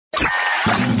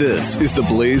This is the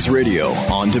Blaze Radio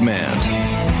on demand.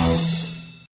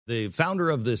 The founder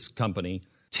of this company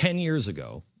 10 years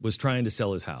ago was trying to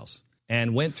sell his house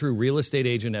and went through real estate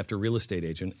agent after real estate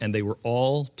agent, and they were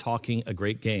all talking a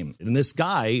great game. And this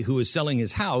guy who is selling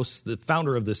his house, the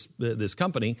founder of this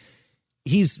company,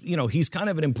 he's kind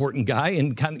of an important guy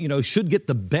and should get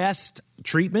the best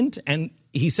treatment. And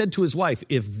he said to his wife,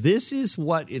 if this is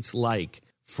what it's like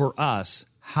for us,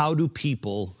 how do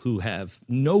people who have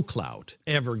no clout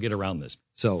ever get around this?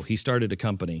 So he started a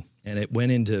company, and it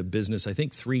went into business, I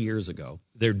think, 3 years ago.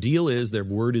 Their deal is their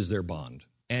word is their bond,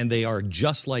 and they are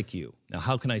just like you. Now,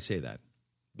 how can I say that?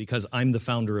 Because I'm the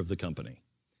founder of the company.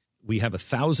 We have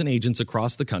 1,000 agents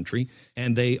across the country,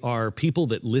 and they are people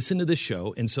that listen to the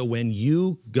show. And so when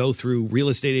you go through Real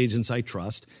Estate Agents I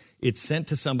Trust, it's sent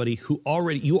to somebody who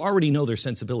you already know their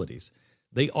sensibilities.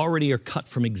 They already are cut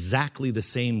from exactly the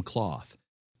same cloth.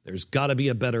 There's got to be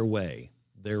a better way.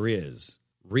 There is.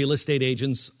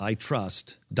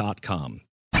 RealestateAgentsITrust.com.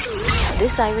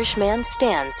 This Irish man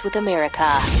stands with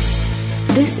America.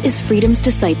 This is Freedom's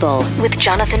Disciple with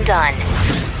Jonathan Dunn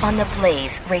on the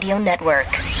Blaze Radio Network.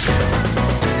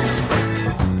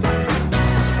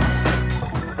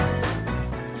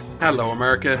 Hello,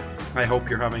 America. I hope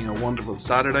you're having a wonderful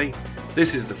Saturday.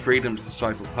 This is the Freedom's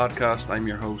Disciple podcast. I'm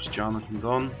your host, Jonathan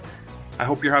Dunn. I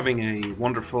hope you're having a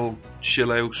wonderful,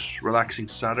 chill-out, relaxing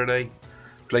Saturday.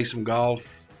 Play some golf,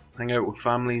 hang out with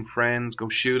family and friends, go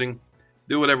shooting.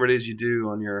 Do whatever it is you do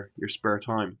on your spare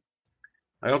time.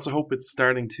 I also hope it's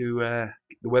the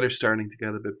weather's starting to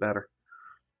get a bit better.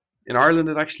 In Ireland,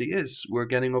 it actually is. We're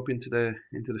getting up into the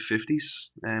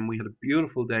 50s, and we had a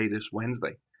beautiful day this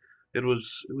Wednesday. It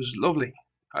was lovely.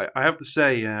 I have to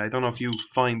say, I don't know if you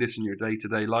find this in your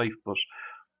day-to-day life, but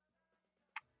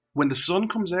when the sun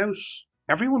comes out,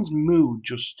 everyone's mood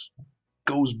just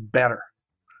goes better.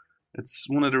 It's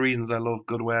one of the reasons I love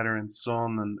good weather and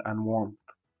sun and warmth.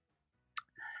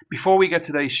 Before we get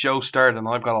today's show started, and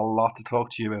I've got a lot to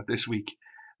talk to you about this week,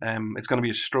 it's going to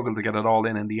be a struggle to get it all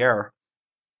in the air.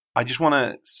 I just want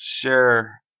to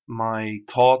share my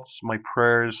thoughts, my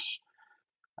prayers,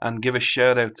 and give a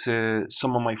shout out to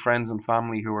some of my friends and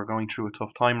family who are going through a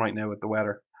tough time right now with the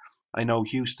weather. I know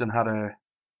Houston had a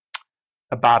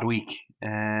bad week,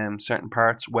 certain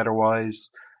parts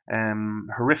weather-wise,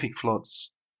 horrific floods,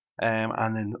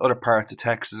 and in other parts of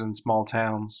Texas and small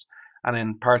towns, and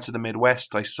in parts of the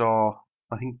Midwest, I saw,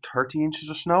 I think, 30 inches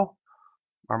of snow,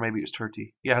 or maybe it was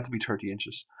 30. Yeah, it had to be 30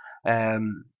 inches.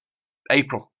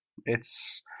 April.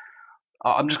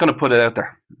 I'm just going to put it out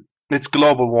there. It's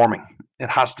global warming. It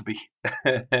has to be.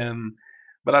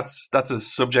 But that's a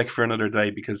subject for another day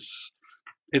because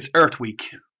it's Earth Week,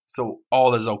 so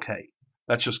all is okay.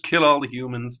 Let's just kill all the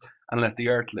humans and let the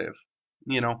Earth live.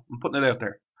 I'm putting it out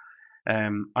there.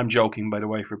 I'm joking, by the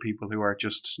way, for people who are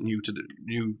just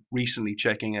recently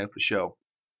checking out the show.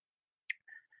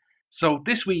 So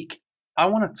this week, I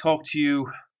want to talk to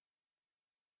you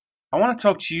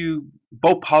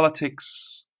both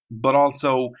politics, but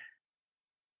also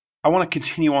I want to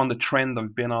continue on the trend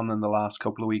I've been on in the last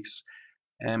couple of weeks.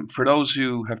 For those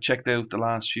who have checked out the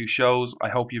last few shows, I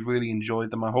hope you've really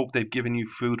enjoyed them. I hope they've given you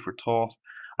food for thought.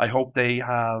 I hope they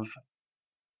have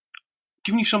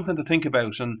given you something to think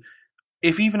about, and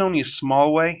if even only a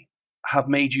small way, have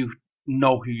made you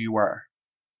know who you are.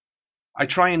 I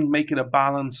try and make it a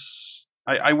balance.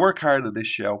 I work hard at this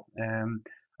show.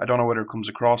 I don't know whether it comes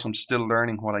across. I'm still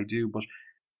learning what I do, but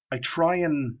I try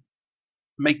and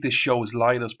make this show as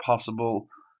light as possible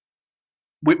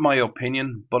with my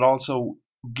opinion, but also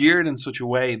geared in such a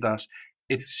way that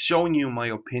it's showing you my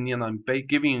opinion. I'm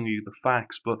giving you the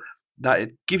facts, but that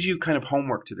it gives you kind of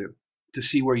homework to do, to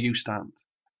see where you stand.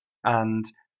 And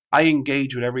I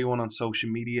engage with everyone on social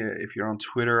media. If you're on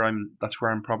Twitter, that's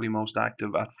where I'm probably most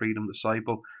active, at Freedom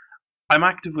Disciple. I'm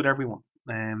active with everyone.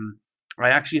 I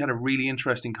actually had a really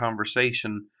interesting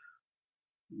conversation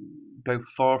about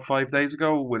 4 or 5 days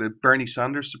ago with a Bernie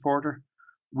Sanders supporter.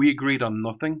 We agreed on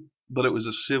nothing, but it was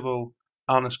a civil,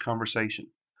 honest conversation.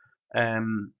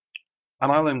 And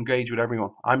I'll engage with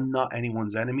everyone. I'm not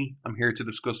anyone's enemy. I'm here to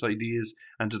discuss ideas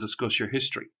and to discuss your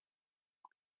history.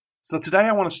 So today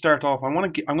I want to start off. I'm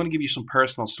going to give you some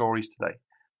personal stories today,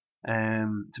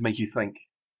 to make you think.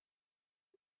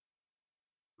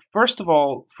 First of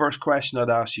all, first question I'd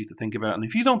ask you to think about, and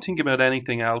if you don't think about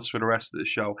anything else for the rest of the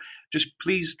show, just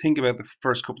please think about the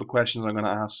first couple of questions I'm going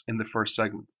to ask in the first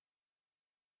segment.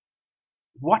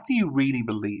 What do you really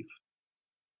believe?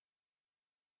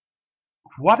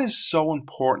 What is so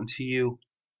important to you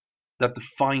that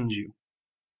defines you,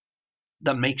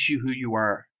 that makes you who you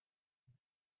are?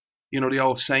 The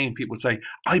old saying, people say,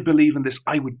 I believe in this,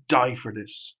 I would die for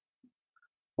this.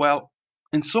 Well,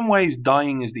 in some ways,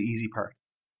 dying is the easy part.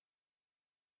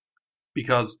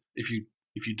 Because if you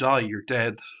die, you're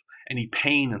dead. Any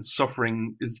pain and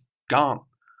suffering is gone.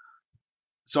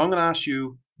 So I'm going to ask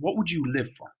you, what would you live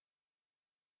for?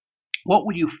 What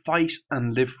would you fight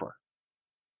and live for?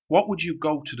 What would you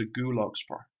go to the gulags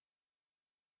for?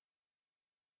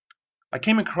 I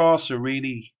came across a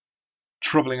really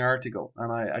troubling article,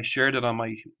 and I shared it on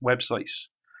my website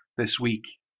this week,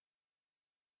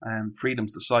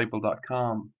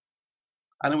 freedomsdisciple.com,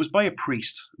 and it was by a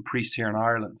priest here in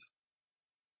Ireland.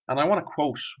 And I want to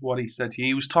quote what he said.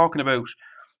 He was talking about,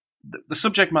 the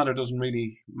subject matter doesn't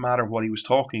really matter what he was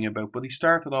talking about, but he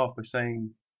started off by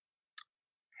saying,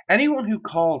 anyone who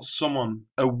calls someone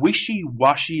a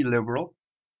wishy-washy liberal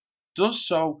does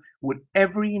so with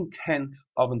every intent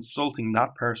of insulting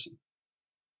that person.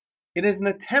 It is an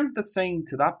attempt at saying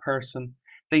to that person,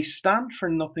 they stand for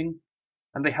nothing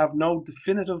and they have no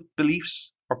definitive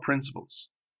beliefs or principles.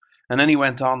 And then he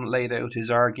went on and laid out his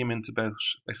argument about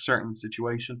a certain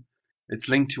situation. It's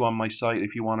linked to on my site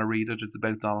if you want to read it. It's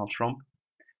about Donald Trump.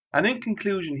 And in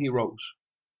conclusion, he wrote,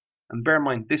 and bear in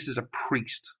mind, this is a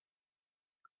priest.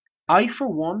 I, for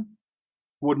one,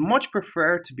 would much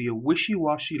prefer to be a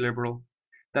wishy-washy liberal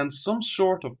than some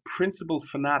sort of principled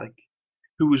fanatic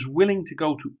who is willing to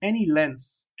go to any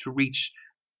lengths to reach,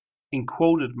 in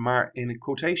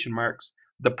quotation marks,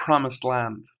 the promised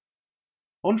land.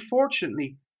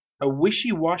 Unfortunately, a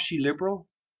wishy-washy liberal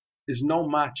is no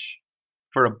match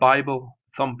for a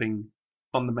Bible-thumping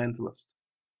fundamentalist.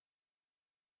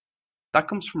 That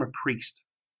comes from a priest.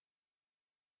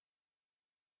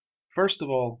 First of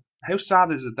all, how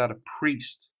sad is it that a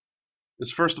priest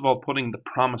is first of all putting the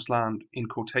promised land in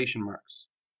quotation marks?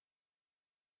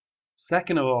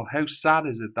 Second of all, how sad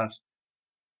is it that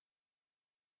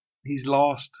he's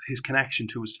lost his connection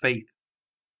to his faith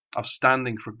of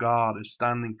standing for God, is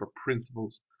standing for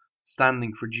principles,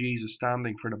 standing for Jesus,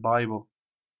 standing for the Bible.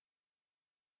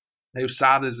 How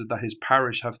sad is it that his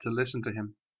parish have to listen to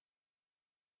him?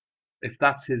 If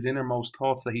that's his innermost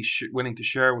thoughts that he's willing to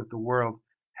share with the world,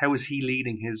 how is he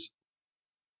leading his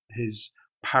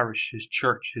parish, his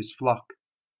church, his flock?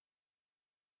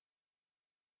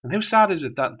 And how sad is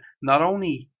it that not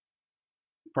only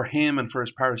for him and for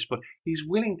his parish, but he's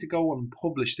willing to go and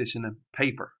publish this in a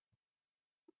paper.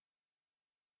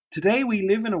 Today we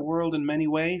live in a world in many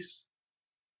ways,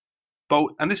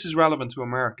 both, and this is relevant to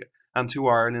America and to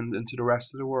Ireland and to the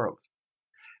rest of the world.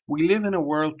 We live in a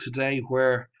world today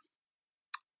where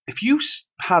if you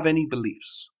have any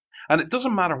beliefs, and it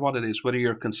doesn't matter what it is, whether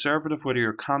you're a conservative, whether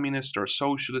you're a communist or a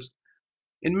socialist,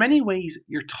 in many ways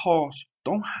you're taught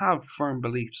don't have firm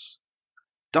beliefs,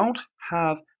 don't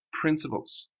have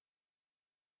principles.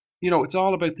 It's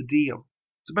all about the deal.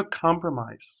 It's about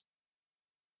compromise.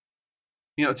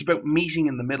 It's about meeting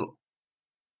in the middle.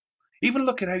 Even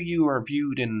look at how you are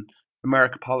viewed in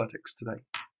American politics today.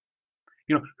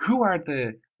 Who are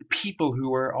the people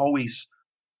who are always,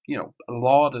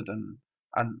 lauded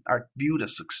and are viewed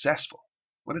as successful?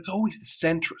 Well, it's always the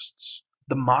centrists,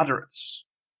 the moderates,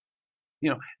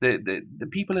 the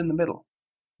people in the middle.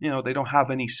 They don't have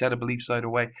any set of beliefs either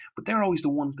way, but they're always the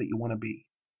ones that you want to be.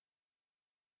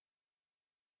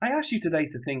 I ask you today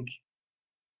to think,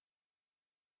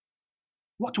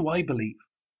 what do I believe?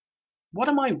 What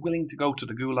am I willing to go to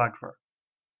the gulag for?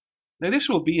 Now, this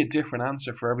will be a different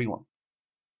answer for everyone.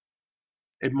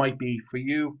 It might be for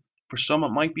you. For some, it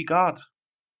might be God.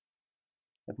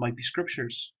 It might be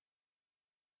scriptures.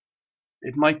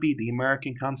 It might be the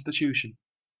American Constitution.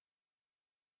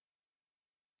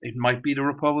 It might be the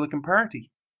Republican Party.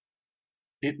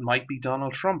 It might be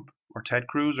Donald Trump or Ted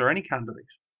Cruz or any candidate.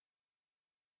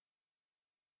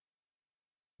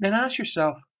 Then ask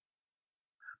yourself,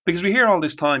 because we hear all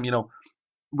this time,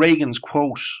 Reagan's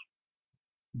quote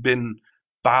been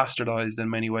bastardized in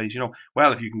many ways.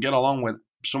 Well, if you can get along with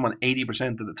someone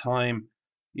 80% of the time,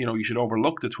 you should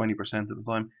overlook the 20% of the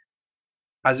time,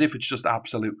 as if it's just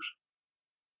absolute.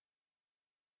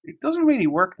 It doesn't really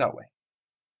work that way.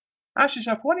 Ask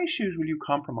yourself, what issues will you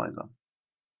compromise on?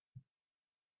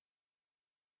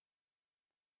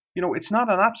 It's not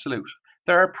an absolute.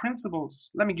 There are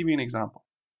principles. Let me give you an example.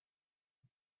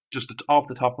 Just off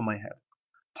the top of my head.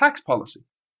 Tax policy.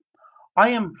 I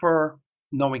am for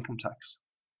no income tax.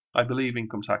 I believe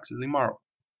income tax is immoral.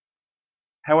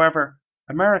 However,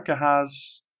 America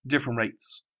has different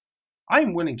rates. I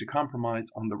am willing to compromise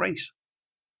on the rate.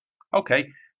 Okay,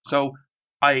 so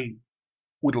I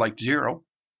would like 0,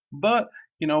 but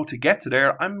to get to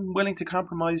there, I'm willing to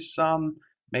compromise on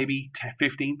maybe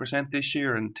 15% this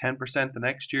year and 10% the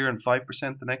next year and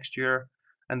 5% the next year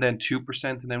and then 2%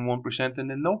 and then 1% and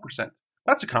then 0%.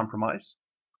 That's a compromise.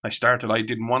 I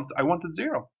wanted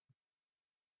zero.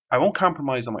 I won't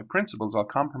compromise on my principles, I'll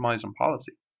compromise on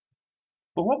policy.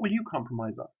 But what will you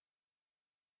compromise on?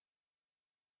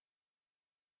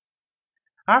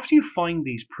 After you find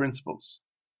these principles,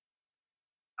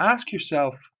 ask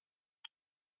yourself,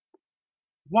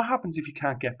 what happens if you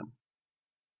can't get them?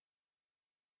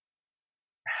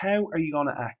 How are you going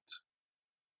to act?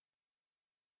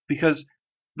 Because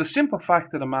the simple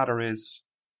fact of the matter is,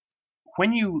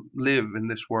 when you live in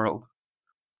this world,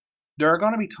 there are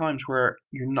going to be times where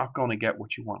you're not going to get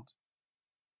what you want.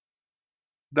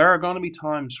 There are going to be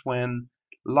times when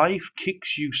life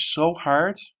kicks you so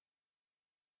hard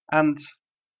and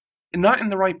not in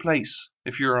the right place.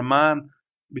 If you're a man,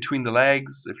 between the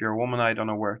legs. If you're a woman, I don't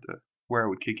know where it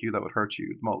would kick you that would hurt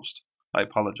you most. I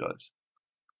apologize.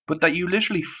 But that you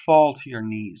literally fall to your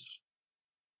knees.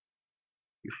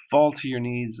 You fall to your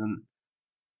knees and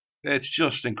it's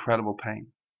just incredible pain.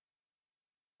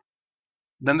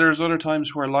 Then there's other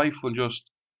times where life will just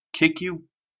kick you,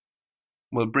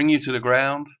 will bring you to the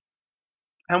ground,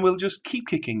 and will just keep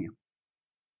kicking you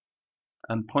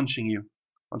and punching you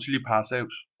until you pass out.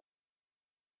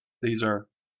 These are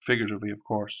figuratively, of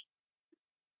course.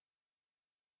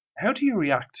 How do you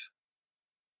react?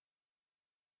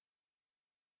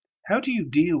 How do you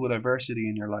deal with adversity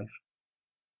in your life?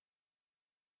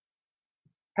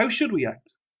 How should we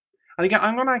act? And again,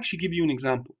 I'm going to actually give you an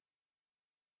example.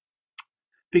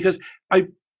 Because I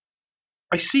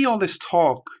see all this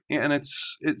talk, and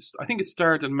it's I think it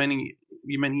started many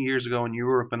years ago in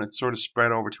Europe, and it sort of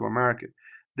spread over to America.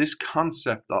 This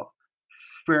concept of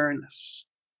fairness.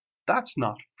 That's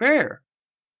not fair.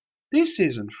 This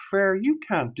isn't fair. You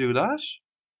can't do that.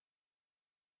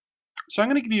 So I'm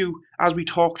going to give you, as we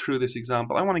talk through this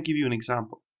example, I want to give you an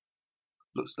example.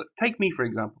 Take me, for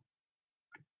example.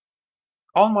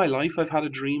 All my life, I've had a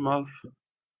dream of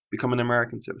becoming an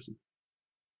American citizen.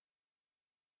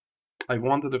 I've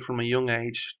wanted it from a young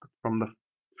age, from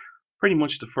pretty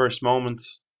much the first moment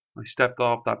I stepped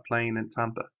off that plane in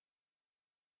Tampa.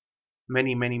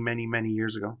 Many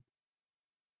years ago.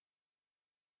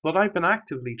 But I've been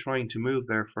actively trying to move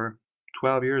there for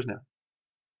 12 years now.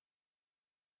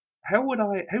 How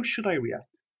should I react?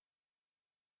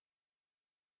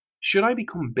 Should I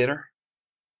become bitter?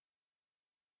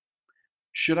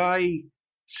 Should I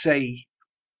say,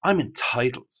 I'm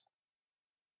entitled?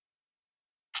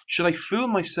 Should I fool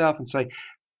myself and say,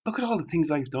 look at all the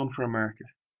things I've done for America?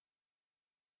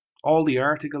 All the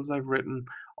articles I've written,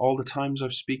 all the times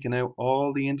I've spoken out,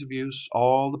 all the interviews,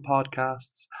 all the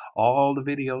podcasts, all the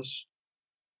videos,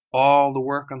 all the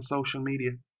work on social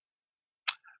media.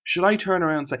 Should I turn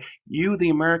around and say, you, the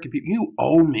American people, you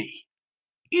owe me.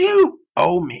 You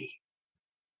owe me.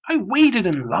 I waited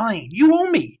in line. You owe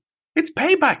me. It's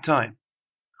payback time.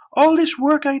 All this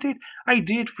work I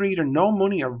did for either no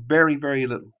money or very, very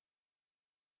little.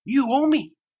 You owe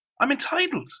me. I'm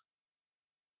entitled.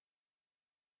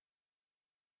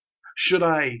 Should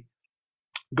I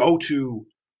go to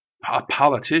a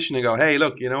politician and go, hey,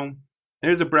 look,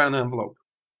 here's a brown envelope.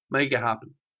 Make it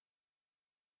happen.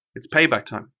 It's payback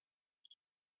time.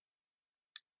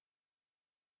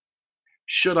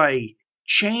 Should I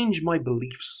change my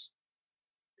beliefs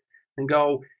and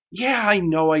go, yeah, I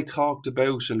know I talked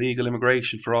about illegal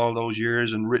immigration for all those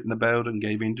years and written about and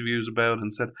gave interviews about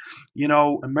and said,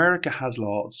 America has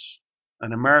laws,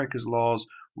 and America's laws,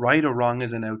 right or wrong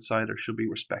as an outsider, should be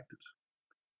respected.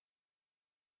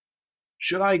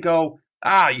 Should I go,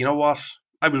 you know what?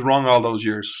 I was wrong all those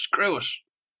years. Screw it.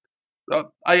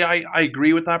 I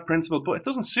agree with that principle, but it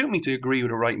doesn't suit me to agree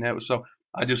with it right now. So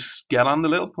I just get on the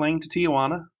little plane to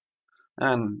Tijuana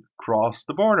and cross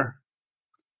the border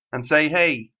and say,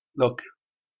 hey, look,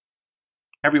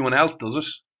 everyone else does it.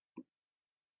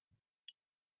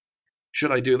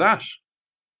 Should I do that?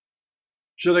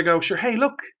 Should I go, sure, hey,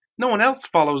 look, no one else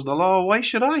follows the law. Why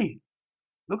should I?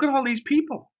 Look at all these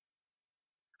people.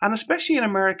 And especially in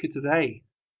America today,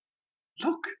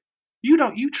 look,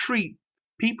 you treat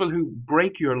people who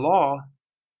break your law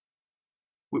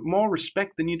with more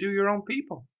respect than you do your own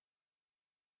people.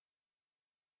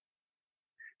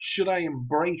 Should I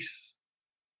embrace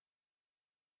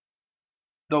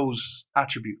those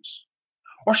attributes?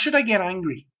 Or should I get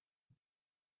angry?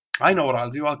 I know what I'll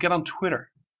do. I'll get on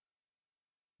Twitter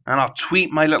and I'll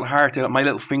tweet my little heart out, my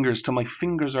little fingers, till my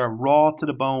fingers are raw to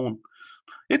the bone.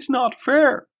 It's not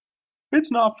fair. It's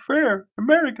not fair.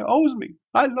 America owes me.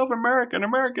 I love America and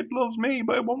America loves me,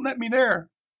 but it won't let me there.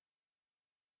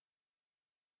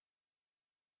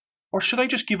 Or should I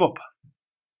just give up?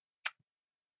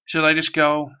 Should I just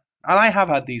go, and I have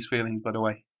had these feelings, by the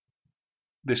way,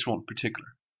 this one in particular.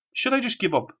 Should I just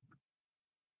give up?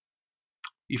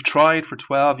 You've tried for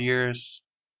 12 years,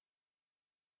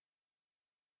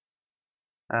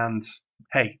 and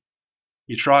hey,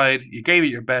 you tried, you gave it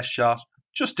your best shot,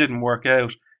 just didn't work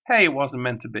out. Hey, it wasn't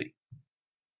meant to be.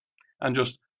 And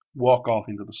just walk off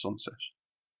into the sunset.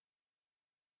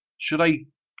 Should I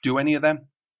do any of them?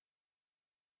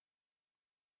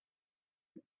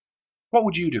 What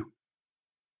would you do?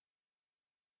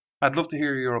 I'd love to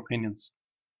hear your opinions.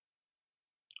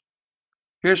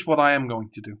 Here's what I am going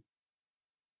to do.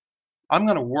 I'm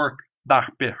going to work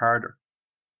that bit harder.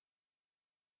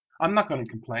 I'm not going to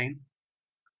complain.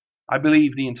 I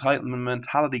believe the entitlement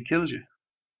mentality kills you.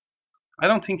 I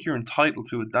don't think you're entitled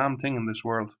to a damn thing in this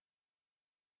world.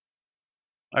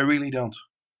 I really don't.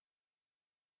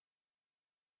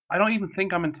 I don't even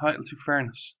think I'm entitled to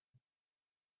fairness.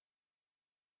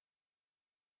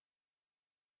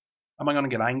 Am I going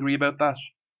to get angry about that?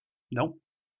 No.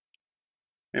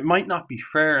 It might not be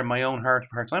fair in my own heart of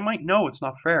hearts. I might know it's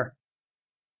not fair.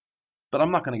 But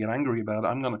I'm not going to get angry about it.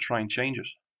 I'm going to try and change it.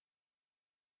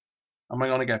 Am I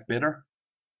going to get bitter?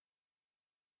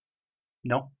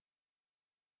 No.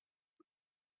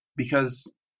 Because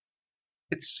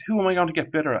who am I going to get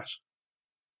bitter at?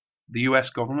 The US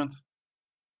government?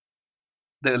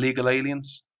 The illegal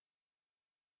aliens?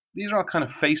 These are all kind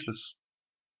of faceless.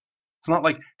 It's not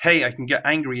like, hey, I can get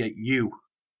angry at you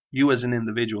as an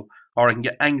individual, or I can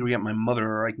get angry at my mother,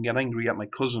 or I can get angry at my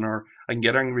cousin, or I can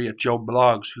get angry at Joe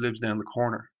Bloggs who lives down the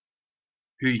corner,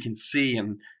 who you can see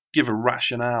and give a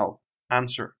rationale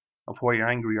answer of why you're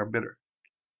angry or bitter.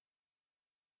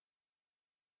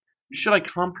 Should I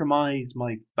compromise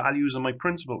my values and my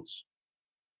principles?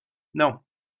 No.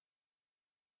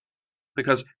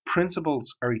 Because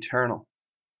principles are eternal.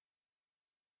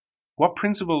 What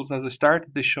principles, as I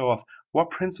started this show off,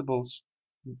 what principles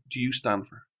do you stand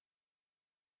for?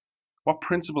 What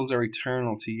principles are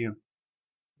eternal to you?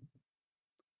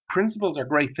 Principles are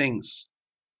great things.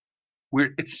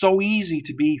 It's so easy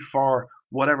to be for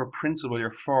whatever principle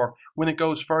you're for when it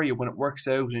goes for you, when it works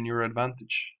out in your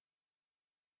advantage.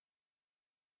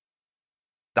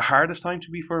 The hardest time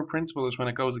to be for a principle is when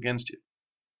it goes against you.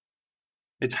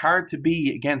 It's hard to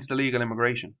be against illegal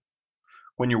immigration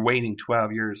when you're waiting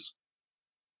 12 years.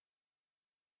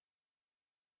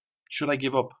 Should I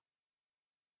give up?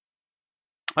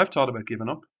 I've thought about giving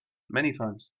up many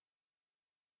times.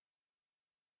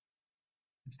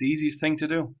 It's the easiest thing to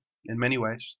do in many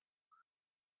ways.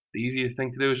 The easiest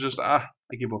thing to do is just, I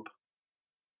give up.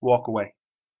 Walk away.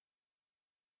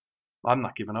 I'm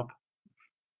not giving up.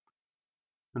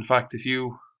 In fact, if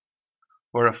you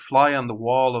were a fly on the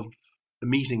wall of the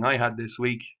meeting I had this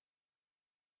week,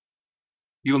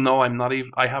 you'll know I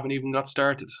haven't even got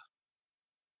started.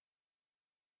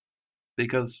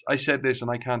 Because I said this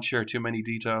and I can't share too many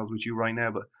details with you right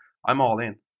now, but I'm all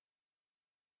in.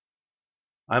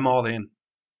 I'm all in.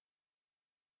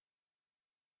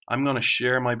 I'm going to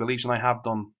share my beliefs, and I have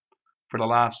done for the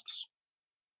last,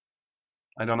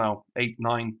 8,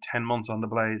 9, 10 months on the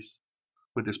Blaze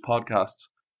with this podcast,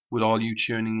 with all you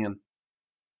tuning in.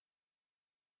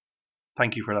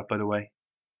 Thank you for that, by the way.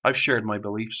 I've shared my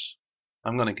beliefs.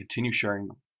 I'm going to continue sharing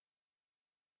them.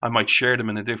 I might share them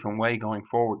in a different way going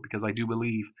forward, because I do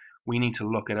believe we need to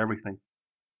look at everything.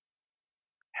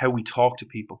 How we talk to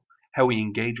people, how we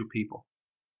engage with people,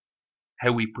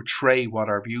 how we portray what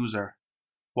our views are,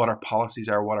 what our policies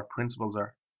are, what our principles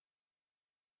are.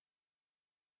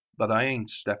 But I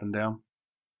ain't stepping down.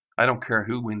 I don't care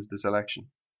who wins this election.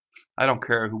 I don't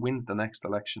care who wins the next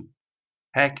election.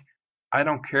 Heck, I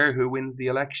don't care who wins the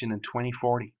election in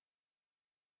 2040.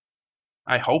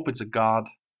 I hope it's a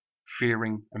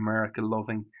God-fearing,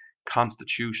 America-loving,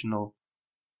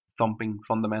 constitutional-thumping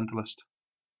fundamentalist.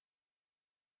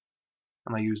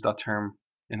 And I use that term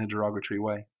in a derogatory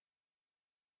way.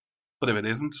 But if it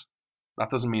isn't, that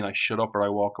doesn't mean I shut up or I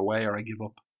walk away or I give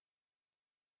up.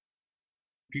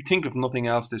 If you think of nothing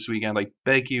else this weekend, I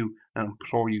beg you and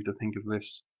implore you to think of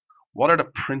this. What are the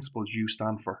principles you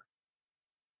stand for?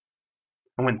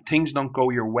 And when things don't go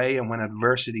your way and when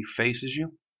adversity faces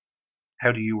you,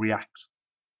 how do you react?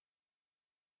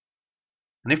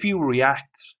 And if you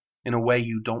react in a way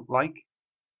you don't like,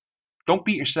 don't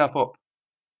beat yourself up.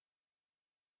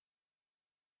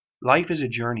 Life is a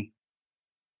journey.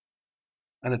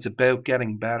 And it's about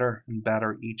getting better and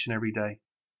better each and every day.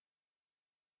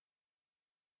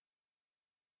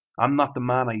 I'm not the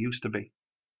man I used to be.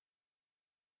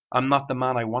 I'm not the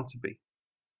man I want to be.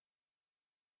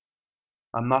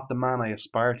 I'm not the man I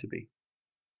aspire to be.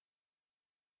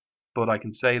 But I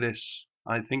can say this,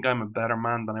 I think I'm a better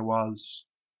man than I was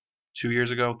 2 years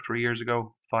ago, 3 years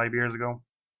ago, 5 years ago.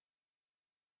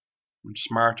 I'm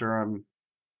smarter, I'm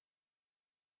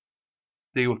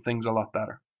deal with things a lot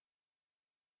better.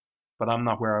 But I'm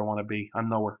not where I want to be. I'm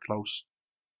nowhere close.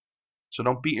 So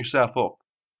don't beat yourself up.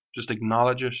 Just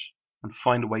acknowledge it and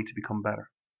find a way to become better.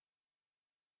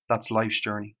 That's life's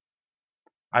journey.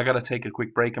 I got to take a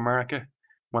quick break, America.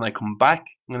 When I come back,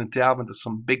 I'm going to delve into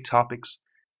some big topics,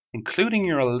 including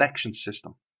your election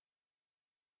system.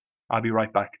 I'll be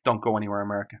right back. Don't go anywhere,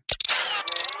 America.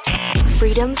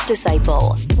 Freedom's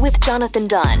Disciple with Jonathan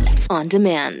Dunn on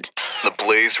demand. The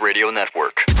Blaze Radio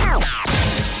Network.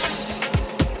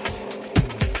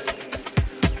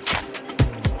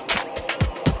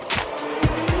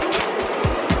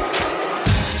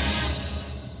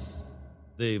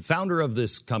 The founder of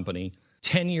this company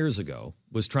 10 years ago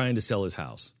was trying to sell his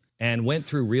house and went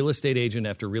through real estate agent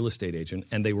after real estate agent,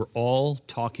 and they were all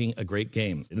talking a great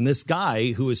game. And this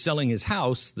guy who was selling his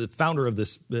house, the founder of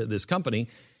this company,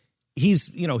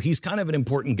 he's kind of an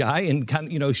important guy and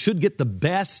should get the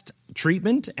best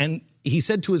treatment. And he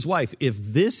said to his wife, if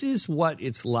this is what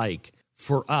it's like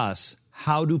for us,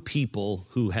 how do people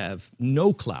who have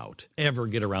no clout ever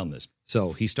get around this?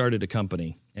 So he started a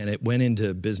company, and it went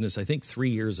into business, I think, 3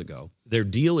 years ago. Their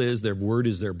deal is their word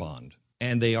is their bond,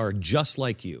 and they are just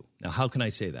like you. Now, how can I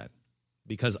say that?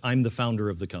 Because I'm the founder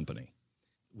of the company.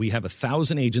 We have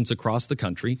 1,000 agents across the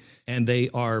country, and they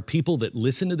are people that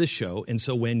listen to this show. And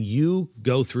so when you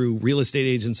go through Real Estate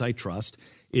Agents I Trust,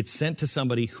 it's sent to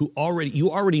somebody who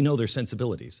you already know their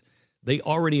sensibilities. They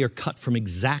already are cut from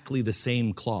exactly the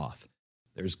same cloth.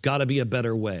 There's got to be a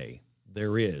better way.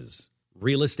 There is.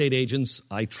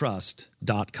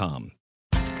 realestateagentsitrust.com.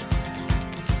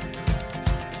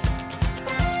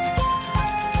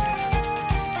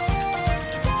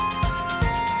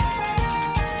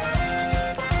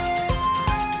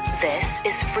 This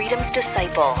is Freedom's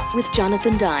Disciple with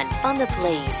Jonathan Dunn on the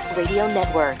Blaze Radio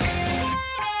Network.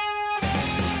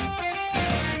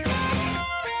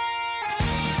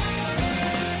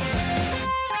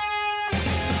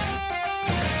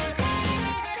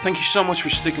 Thank you so much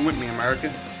for sticking with me,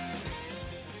 America.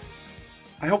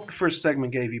 I hope the first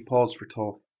segment gave you pause for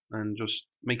thought and just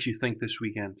makes you think this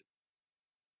weekend.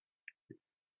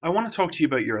 I want to talk to you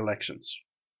about your elections.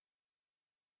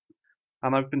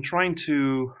 And I've been trying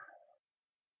to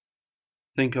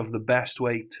think of the best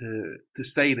way to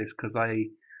say this, because I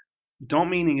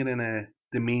don't mean it in a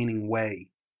demeaning way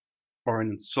or an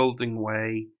insulting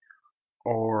way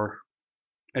or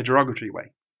a derogatory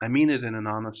way. I mean it in an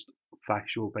honest,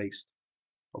 factual-based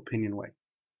opinion way.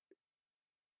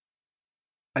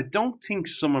 I don't think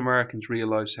some Americans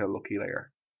realize how lucky they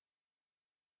are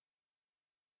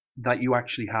that you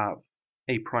actually have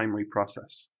a primary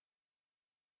process,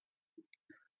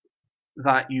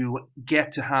 that you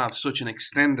get to have such an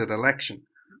extended election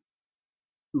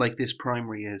like this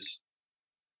primary is,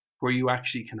 where you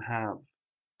actually can have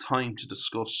time to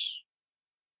discuss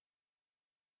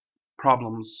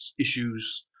problems,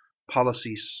 issues,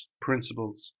 policies,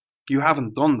 principles. You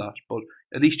haven't done that, but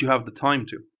at least you have the time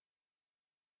to.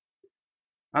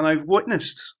 And I've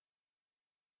witnessed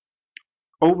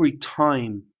over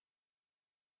time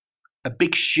a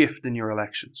big shift in your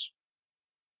elections.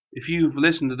 If you've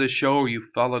listened to this show or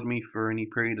you've followed me for any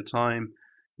period of time,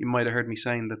 you might have heard me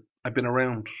saying that I've been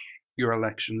around your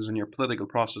elections and your political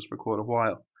process for quite a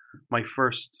while. My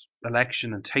first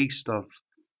election and taste of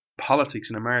politics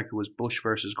in America was Bush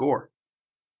versus Gore.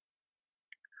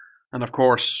 And of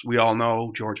course, we all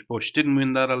know George Bush didn't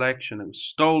win that election. It was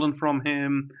stolen from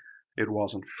him. It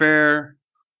wasn't fair.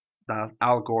 That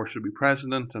Al Gore should be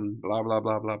president and blah, blah,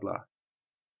 blah, blah, blah.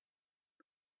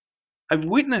 I've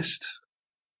witnessed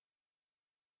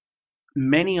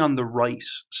many on the right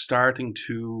starting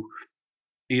to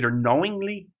either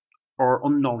knowingly or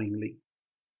unknowingly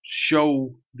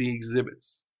show the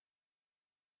exhibits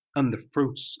and the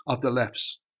fruits of the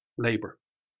left's labour.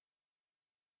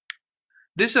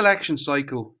 This election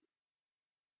cycle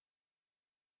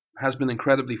has been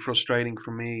incredibly frustrating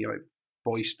for me. I've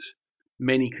voiced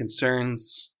many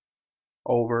concerns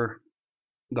over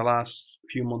the last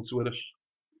few months with it.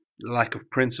 The lack of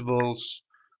principles,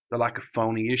 the lack of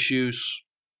phony issues.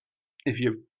 If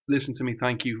you've listened to me,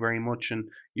 thank you very much, and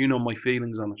you know my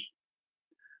feelings on it.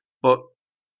 But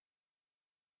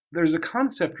there's a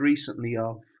concept recently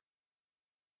of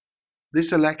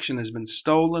this election has been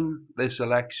stolen, this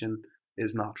election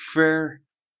is not fair,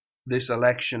 this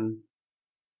election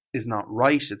is not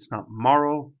right, it's not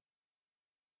moral,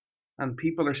 and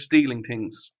people are stealing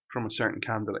things from a certain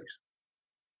candidate.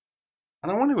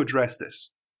 And I want to address this,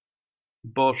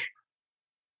 but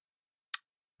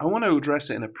I want to address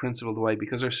it in a principled way,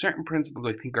 because there are certain principles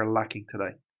I think are lacking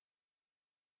today.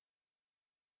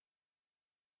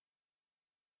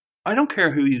 I don't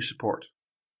care who you support.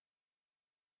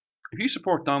 If you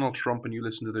support Donald Trump and you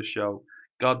listen to this show,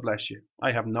 God bless you.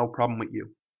 I have no problem with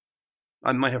you.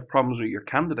 I might have problems with your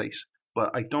candidate,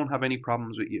 but I don't have any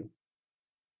problems with you.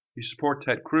 If you support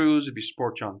Ted Cruz, if you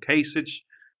support John Kasich, if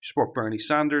you support Bernie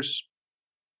Sanders,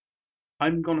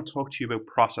 I'm going to talk to you about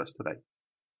process today.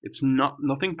 It's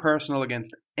nothing personal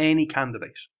against any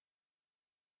candidate.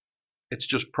 It's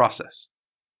just process.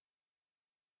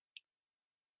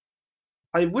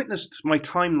 I've witnessed my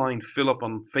timeline fill up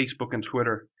on Facebook and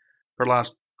Twitter for the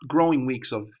last growing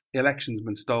weeks of elections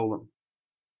been stolen.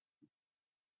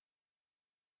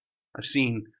 I've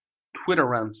seen Twitter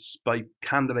rants by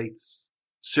candidates,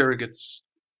 surrogates,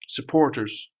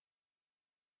 supporters.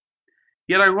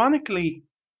 Yet ironically,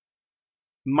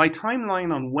 my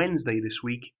timeline on Wednesday this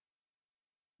week,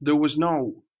 there was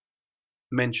no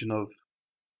mention of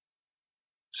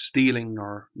stealing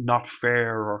or not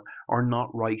fair or not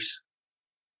right.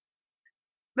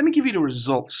 Let me give you the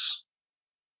results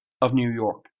of New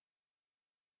York.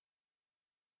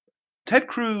 Ted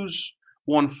Cruz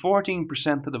won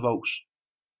 14% of the vote,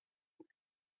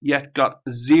 yet got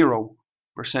 0%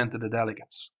 of the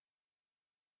delegates.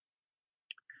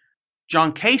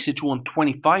 John Kasich won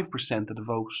 25% of the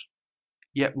vote,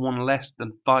 yet won less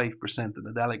than 5% of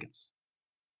the delegates.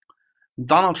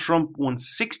 Donald Trump won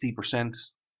 60%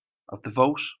 of the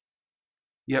vote,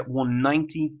 yet won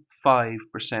 95%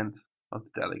 of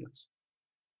the delegates.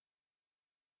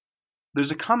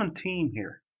 There's a common theme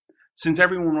here, since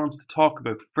everyone wants to talk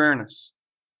about fairness.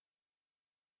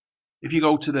 If you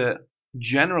go to the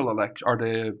general election or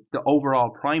the overall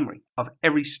primary of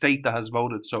every state that has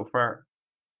voted so far,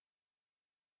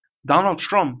 Donald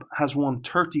Trump has won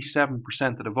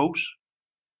 37% of the vote,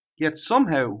 yet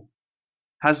somehow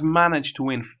has managed to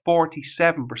win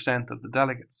 47% of the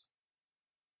delegates.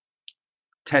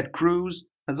 Ted Cruz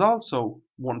has also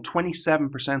won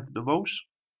 27% of the vote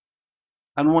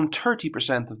and won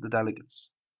 30% of the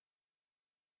delegates.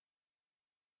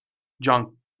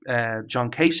 John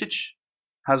Kasich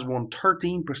has won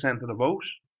 13% of the vote,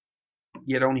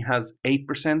 yet only has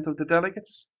 8% of the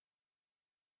delegates.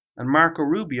 And Marco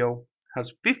Rubio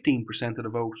has 15% of the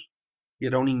vote,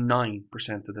 yet only 9%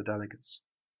 of the delegates.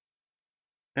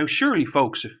 Now surely,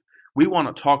 folks, if we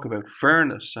want to talk about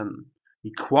fairness and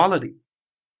equality,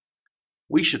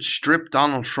 we should strip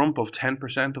Donald Trump of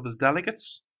 10% of his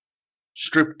delegates,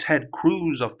 strip Ted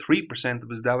Cruz of 3% of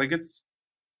his delegates,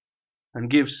 and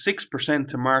give 6%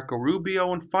 to Marco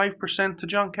Rubio and 5% to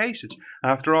John Kasich.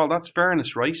 After all, that's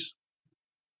fairness, right?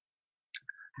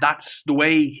 That's the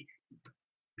way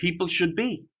people should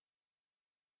be.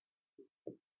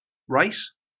 Right?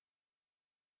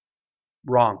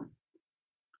 Wrong.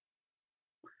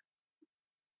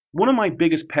 One of my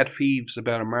biggest pet peeves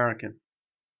about America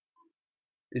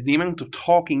is the amount of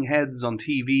talking heads on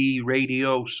TV,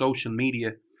 radio, social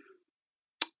media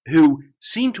who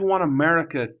seem to want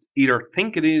America either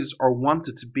think it is or want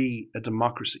it to be a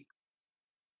democracy.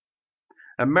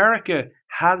 America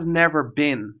has never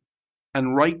been,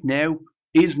 and right now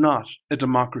is not, a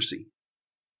democracy.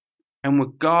 And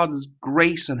with God's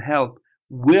grace and help,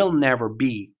 will never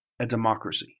be a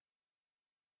democracy.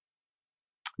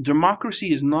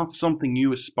 Democracy is not something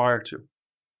you aspire to.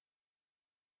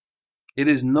 It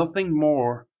is nothing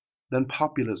more than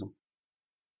populism.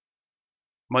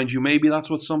 Mind you, maybe that's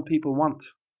what some people want.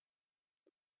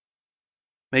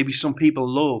 Maybe some people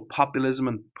love populism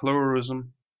and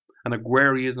pluralism and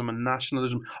agrarianism and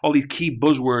nationalism, all these key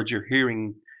buzzwords you're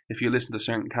hearing if you listen to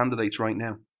certain candidates right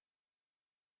now.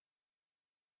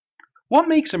 What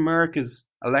makes America's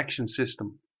election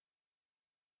system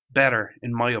better,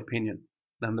 in my opinion,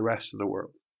 than the rest of the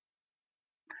world?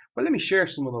 Well, let me share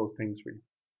some of those things with you.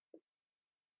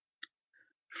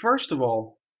 First of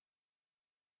all,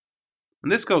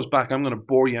 and this goes back, I'm going to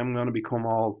bore you, I'm going to become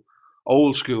all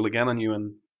old school again on you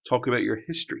and talk about your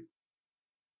history.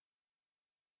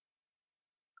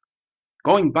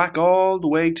 Going back all the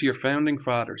way to your founding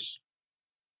fathers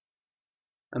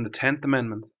and the 10th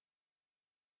Amendment,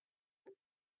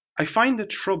 I find it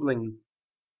troubling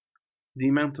the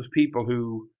amount of people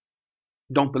who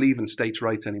don't believe in states'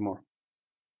 rights anymore.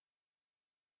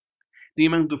 The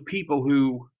amount of people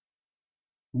who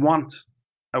want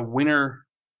a winner,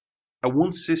 a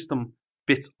one system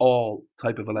fits all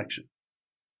type of election.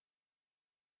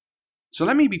 So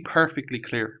let me be perfectly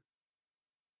clear.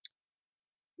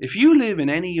 If you live in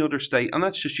any other state, and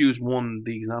let's just use the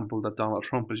example that Donald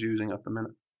Trump is using at the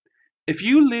minute. If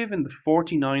you live in the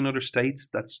 49 other states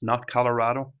that's not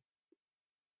Colorado,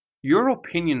 your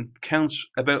opinion counts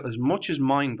about as much as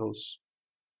mine does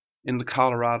in the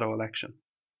Colorado election.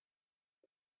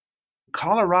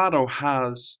 Colorado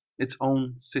has its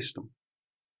own system.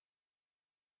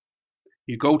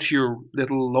 You go to your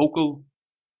little local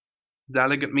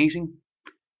delegate meeting,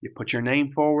 you put your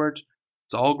name forward,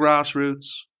 it's all grassroots.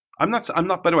 I'm not,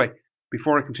 by the way,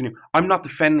 before I continue, I'm not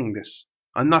defending this.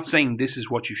 I'm not saying this is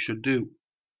what you should do.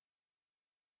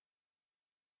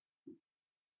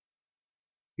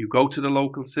 You go to the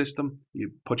local system,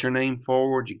 you put your name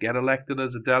forward, you get elected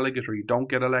as a delegate or you don't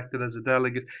get elected as a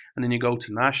delegate, and then you go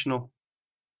to national,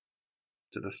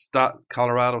 to the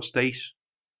Colorado state,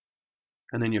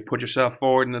 and then you put yourself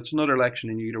forward and it's another election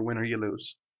and you either win or you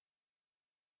lose.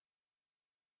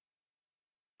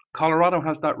 Colorado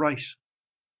has that right.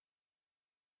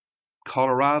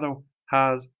 Colorado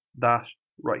has that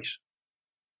right.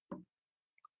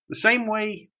 The same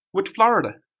way with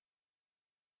Florida.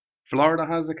 Florida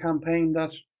has a campaign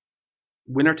that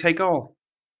winner take all.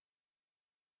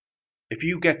 If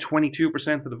you get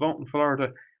 22% of the vote in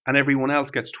Florida and everyone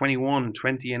else gets 21,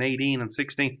 20 and 18 and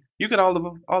 16, you get all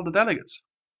the delegates.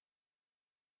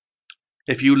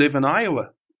 If you live in Iowa,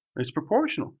 it's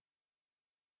proportional.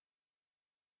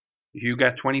 If you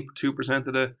get 22%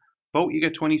 of the vote, you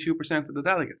get 22% of the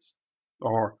delegates.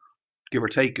 Or give or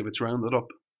take if it's rounded up.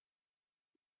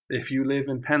 If you live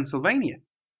in Pennsylvania,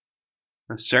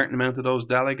 a certain amount of those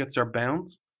delegates are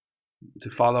bound to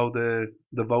follow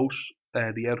the vote,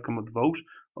 the outcome of the vote.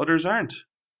 Others aren't.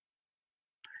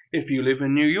 If you live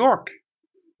in New York,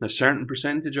 a certain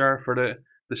percentage are for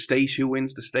the state who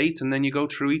wins the state, and then you go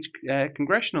through each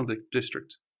congressional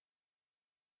district.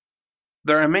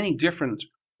 There are many different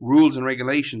rules and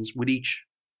regulations with each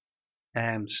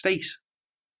state.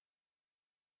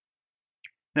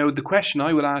 Now, the question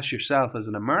I would ask yourself as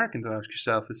an American to ask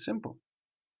yourself is simple.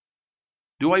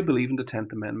 Do I believe in the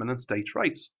 10th Amendment and states'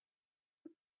 rights?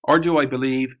 Or do I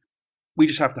believe we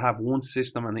just have to have one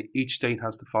system and each state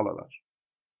has to follow that?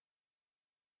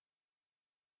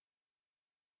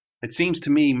 It seems to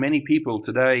me many people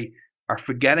today are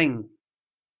forgetting,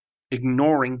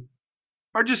 ignoring,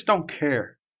 or just don't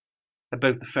care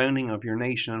about the founding of your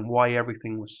nation and why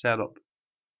everything was set up,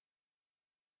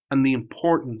 and the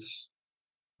importance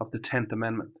of the 10th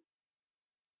Amendment.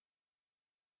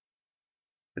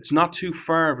 It's not too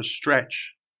far of a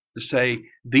stretch to say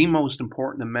the most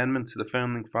important amendment to the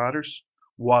Founding Fathers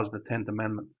was the 10th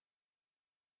Amendment.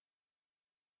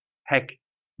 Heck,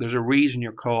 there's a reason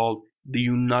you're called the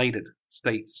United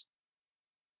States.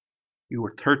 You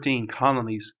were 13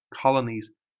 colonies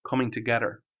coming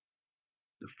together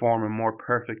to form a more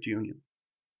perfect union.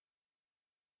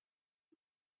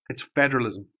 It's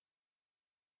federalism.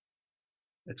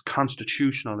 It's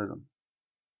constitutionalism.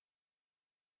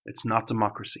 It's not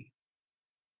democracy.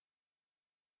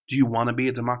 Do you want to be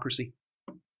a democracy?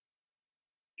 Do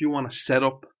you want to set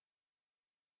up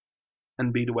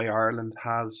and be the way Ireland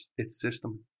has its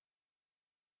system?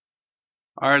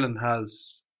 Ireland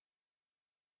has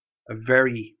a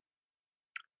very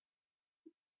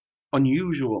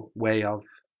unusual way of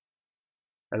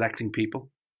electing people.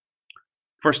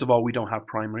 First of all, we don't have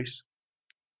primaries.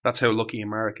 That's how lucky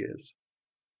America is.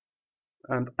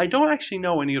 And I don't actually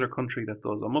know any other country that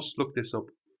does. I must look this up.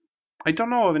 I don't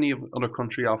know of any other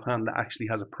country offhand that actually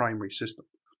has a primary system.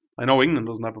 I know England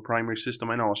doesn't have a primary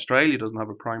system. I know Australia doesn't have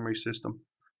a primary system.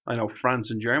 I know France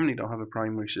and Germany don't have a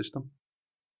primary system.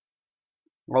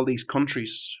 All these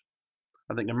countries,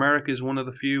 I think America is one of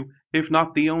the few, if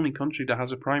not the only country that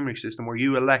has a primary system where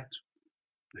you elect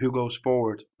who goes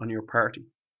forward on your party.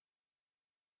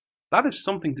 That is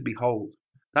something to behold.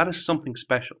 That is something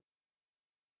special.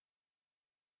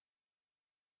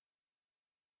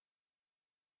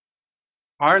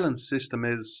 Ireland's system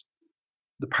is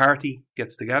the party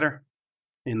gets together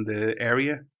in the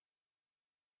area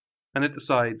and it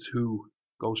decides who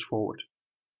goes forward.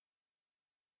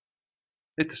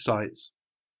 It decides.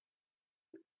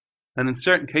 And in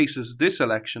certain cases, this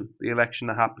election, the election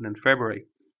that happened in February,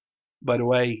 by the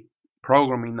way,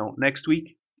 programming note, next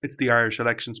week, it's the Irish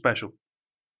election special.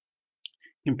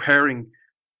 Comparing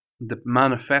the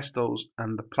manifestos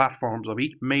and the platforms of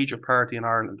each major party in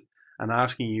Ireland and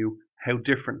asking you how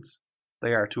different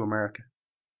they are to America.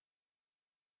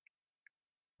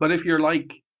 But if you're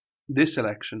like this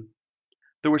election,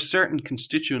 there were certain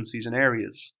constituencies and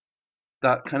areas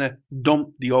that kind of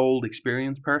dumped the old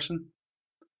experienced person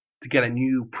to get a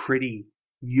new, pretty,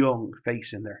 young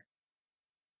face in there.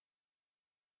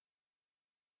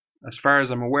 As far as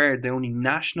I'm aware, the only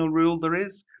national rule there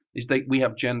is that we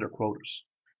have gender quotas.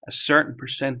 A certain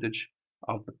percentage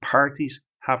of the parties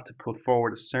have to put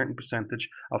forward a certain percentage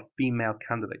of female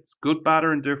candidates. Good, bad,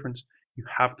 or indifferent, you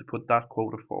have to put that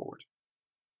quota forward.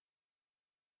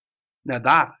 Now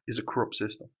that is a corrupt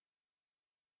system.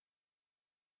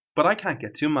 But I can't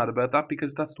get too mad about that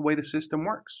because that's the way the system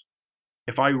works.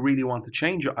 If I really want to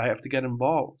change it, I have to get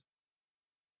involved.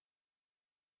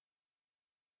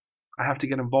 I have to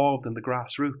get involved in the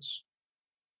grassroots.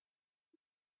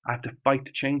 I have to fight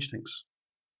to change things.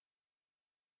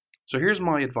 So here's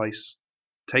my advice.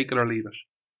 Take it or leave it.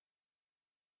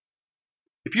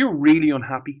 If you're really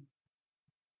unhappy,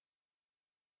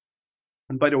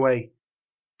 and by the way,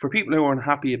 for people who are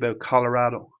unhappy about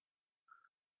Colorado,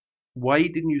 why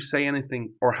didn't you say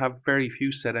anything, or have very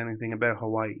few said anything about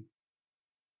Hawaii?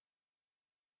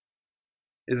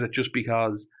 Is it just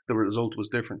because the result was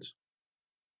different?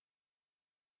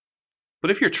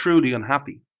 But if you're truly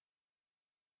unhappy,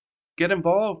 get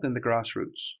involved in the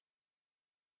grassroots.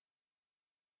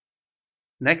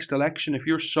 Next election, if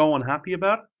you're so unhappy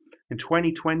about it, in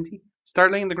 2020,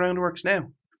 start laying the groundworks now.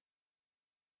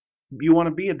 You want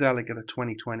to be a delegate at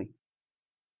 2020,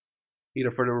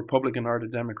 either for the Republican or the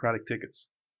Democratic tickets.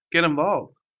 Get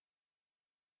involved.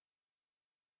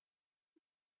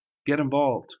 Get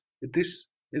involved. This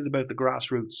is about the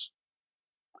grassroots.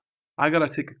 I gotta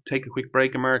take a quick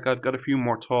break, America. I've got a few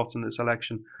more thoughts on this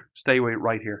election. Stay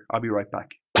right here. I'll be right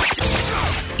back.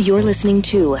 You're listening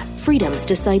to Freedom's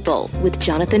Disciple with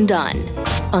Jonathan Dunn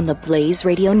on the Blaze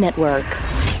Radio Network.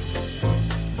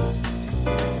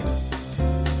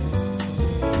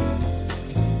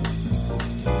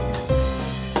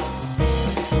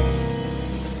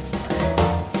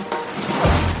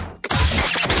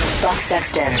 Buck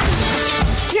Sexton.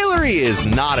 Hillary is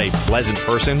not a pleasant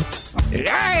person.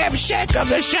 I am sick of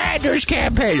the Sanders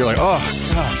campaign. You're like, oh,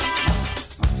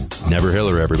 God. Never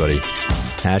Hillary, everybody.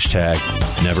 Hashtag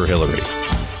never Hillary.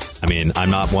 I mean, I'm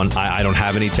not one. I don't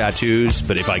have any tattoos,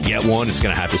 but if I get one, it's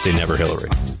going to have to say never Hillary.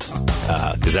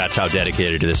 Because that's how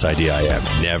dedicated to this idea I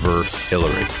am. Never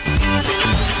Hillary.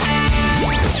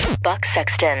 Buck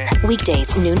Sexton.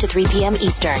 Weekdays, noon to 3 p.m.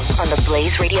 Eastern on the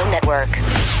Blaze Radio Network.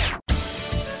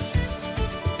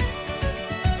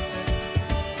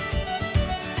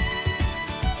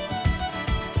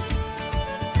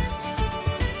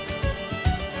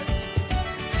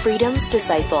 Freedom's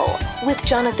Disciple with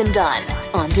Jonathan Dunn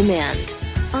on demand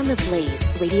on the Blaze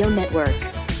Radio Network.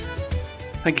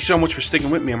 Thank you so much for sticking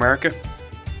with me, America.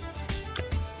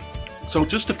 So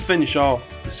just to finish off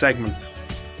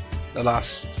the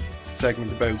last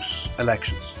segment about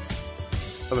elections,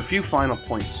 I have a few final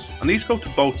points, and these go to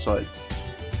both sides.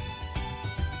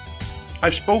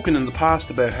 I've spoken in the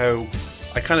past about how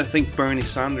I kind of think Bernie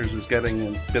Sanders is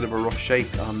getting a bit of a rough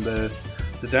shake on the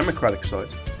Democratic side.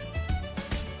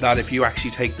 That if you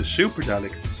actually take the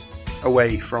superdelegates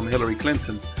away from Hillary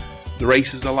Clinton, the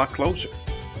race is a lot closer.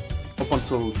 Up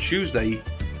until Tuesday,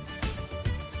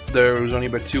 there was only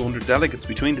about 200 delegates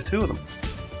between the two of them.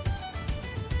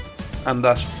 And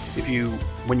that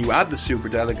when you add the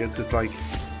superdelegates, it's like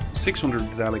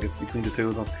 600 delegates between the two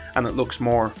of them, and it looks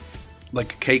more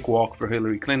like a cakewalk for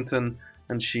Hillary Clinton,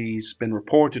 and she's been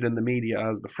reported in the media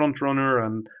as the front runner,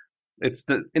 and it's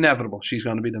inevitable she's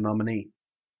going to be the nominee.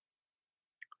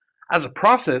 As a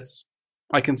process,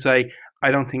 I can say,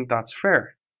 I don't think that's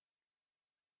fair.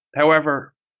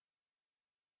 However,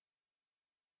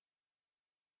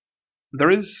 there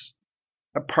is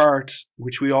a part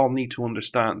which we all need to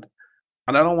understand.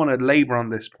 And I don't want to labor on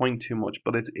this point too much,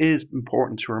 but it is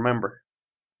important to remember.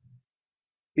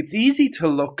 It's easy to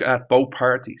look at both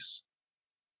parties,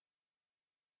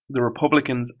 the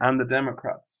Republicans and the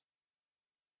Democrats,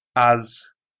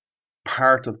 as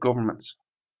part of government,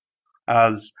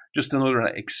 as just another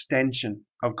extension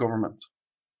of government.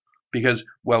 Because,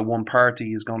 well, one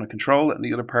party is going to control it and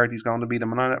the other party is going to be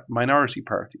the minority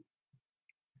party.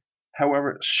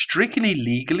 However, strictly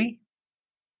legally,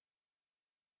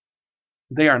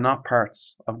 they are not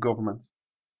parts of government.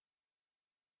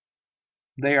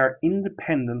 They are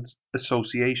independent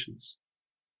associations.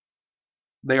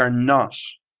 They are not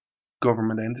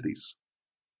government entities.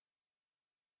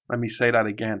 Let me say that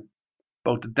again.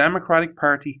 Both the Democratic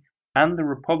Party and the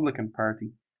Republican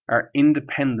Party are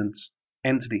independent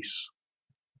entities.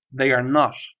 They are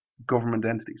not government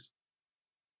entities.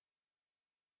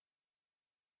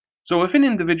 So if an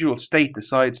individual state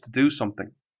decides to do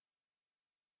something,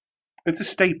 it's a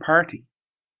state party.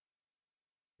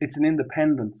 It's an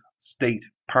independent state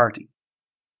party.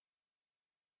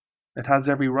 It has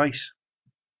every right.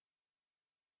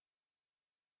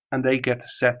 And they get to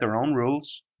set their own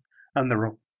rules and their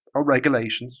own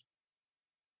regulations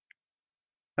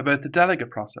about the delegate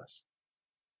process.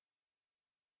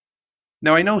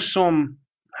 Now, I know some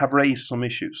have raised some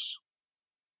issues.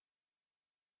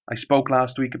 I spoke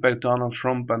last week about Donald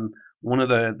Trump, and one of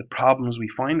the problems we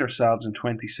find ourselves in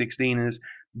 2016 is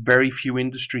very few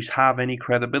industries have any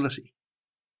credibility.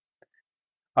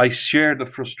 I share the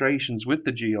frustrations with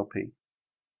the GOP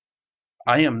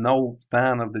I am no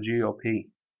fan of the GOP.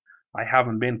 I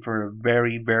haven't been for a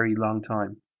very, very long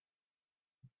time.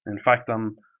 In fact,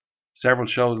 on several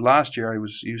shows last year, I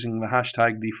was using the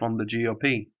hashtag defund the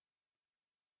GOP.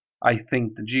 I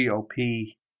think the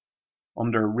GOP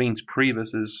under Reince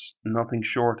Priebus is nothing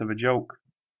short of a joke.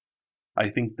 I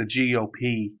think the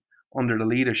GOP under the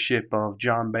leadership of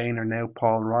John Boehner, now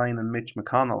Paul Ryan and Mitch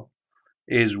McConnell,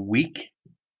 is weak,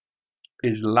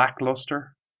 is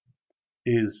lackluster,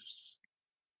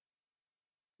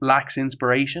 lacks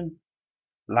inspiration,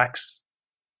 I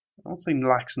don't say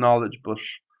lacks knowledge, but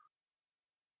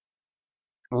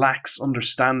lacks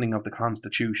understanding of the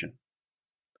Constitution.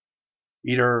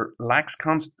 Either lacks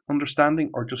understanding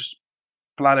or just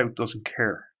flat out doesn't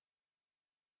care.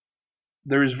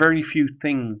 There is very few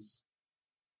things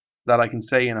that I can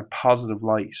say in a positive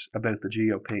light about the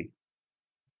GOP.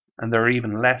 And there are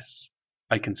even less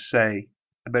I can say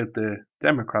about the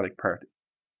Democratic Party.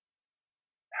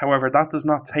 However, that does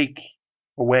not take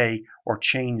away or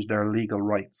change their legal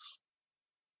rights.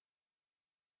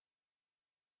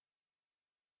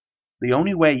 The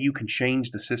only way you can change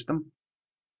the system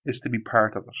is to be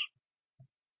part of it.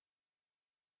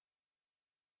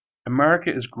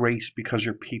 America is great because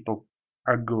your people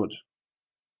are good.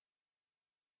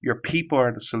 Your people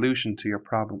are the solution to your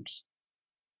problems.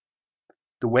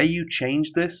 The way you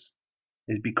change this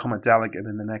is become a delegate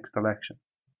in the next election.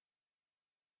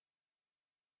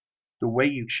 The way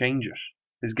you change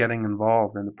it is getting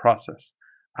involved in the process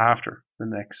after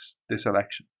this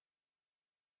election.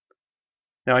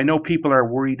 Now, I know people are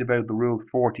worried about the Rule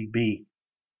 40B.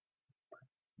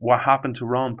 What happened to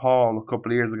Ron Paul a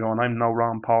couple of years ago, and I'm no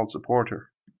Ron Paul supporter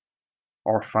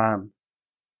or fan,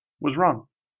 was wrong.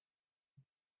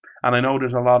 And I know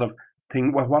there's a lot of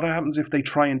things, well, what happens if they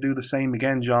try and do the same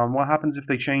again, John? What happens if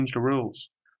they change the rules?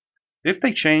 If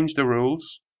they change the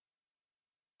rules,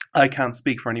 I can't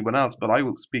speak for anyone else, but I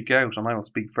will speak out, and I will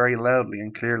speak very loudly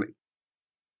and clearly.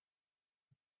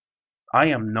 I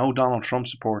am no Donald Trump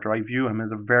supporter. I view him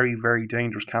as a very, very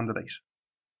dangerous candidate.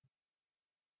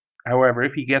 However,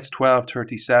 if he gets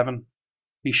 1237,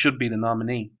 he should be the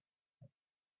nominee.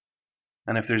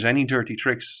 And if there's any dirty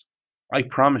tricks, I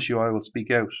promise you I will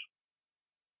speak out.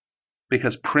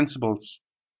 Because principles,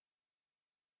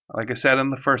 like I said in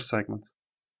the first segment,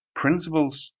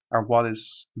 principles are what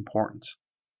is important.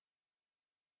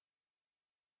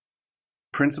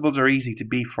 Principles are easy to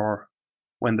be for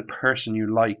when the person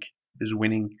you like is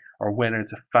winning, or when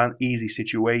it's an easy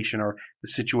situation or the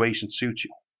situation suits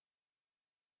you.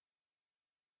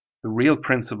 The real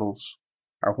principles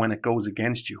are when it goes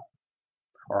against you,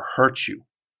 or hurts you,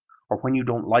 or when you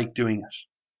don't like doing it.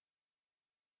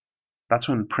 That's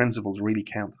when principles really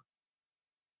count.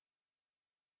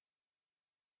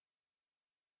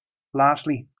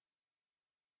 Lastly,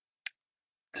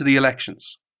 to the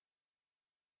elections.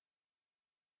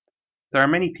 There are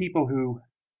many people who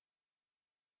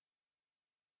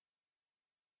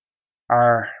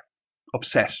are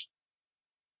upset.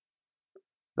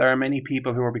 There are many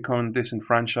people who are becoming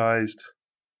disenfranchised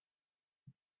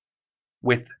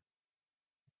with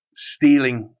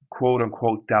stealing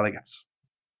quote-unquote delegates.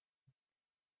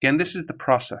 Again, this is the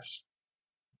process.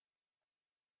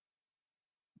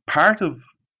 Part of,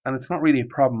 and it's not really a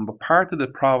problem, but part of the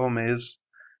problem is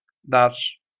that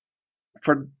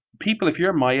for people, if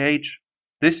you're my age,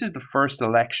 this is the first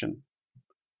election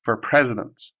for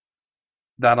president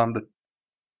that on the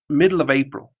middle of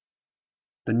April,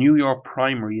 the New York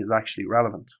primary is actually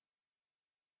relevant.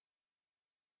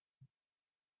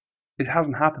 It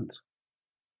hasn't happened.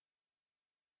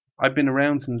 I've been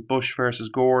around since Bush versus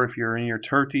Gore. If you're in your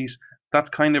 30s,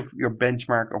 that's kind of your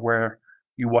benchmark of where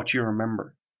what you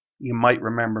remember. You might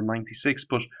remember 96,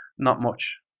 but not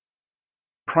much.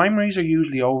 Primaries are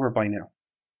usually over by now.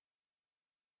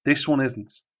 This one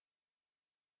isn't.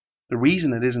 The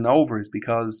reason it isn't over is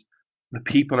because the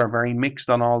people are very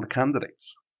mixed on all the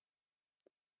candidates.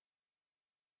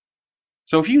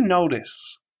 So if you know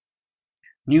this,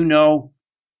 you know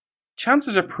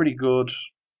chances are pretty good,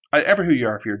 ever who you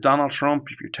are, if you're Donald Trump,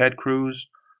 if you're Ted Cruz,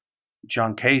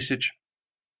 John Kasich,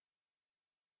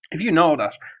 if you know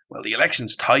that, well, the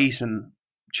election's tight and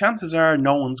chances are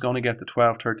no one's going to get to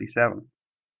 1237.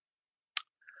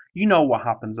 You know what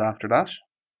happens after that.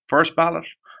 First ballot,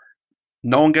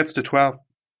 no one gets to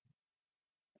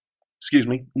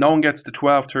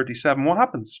 1237. What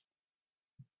happens?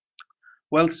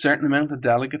 Well, a certain amount of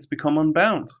delegates become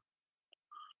unbound.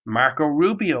 Marco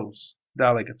Rubio's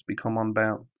delegates become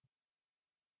unbound.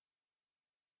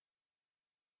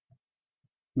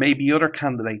 Maybe other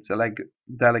candidates'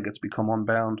 delegates become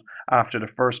unbound after the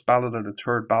first ballot or the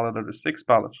third ballot or the sixth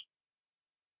ballot.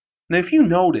 Now, if you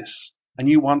know this, and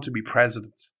you want to be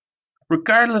president,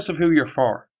 regardless of who you're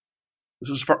for. This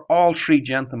is for all three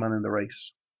gentlemen in the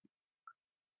race.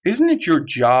 Isn't it your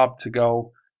job to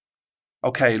go,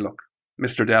 okay, look,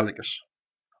 Mr. Delegate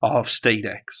of State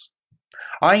X,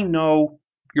 I know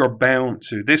you're bound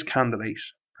to this candidate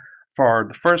for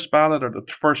the first ballot or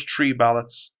the first three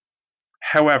ballots.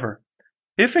 However,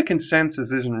 if a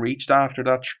consensus isn't reached after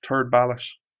that third ballot,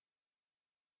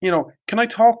 can I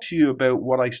talk to you about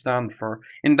what I stand for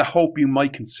in the hope you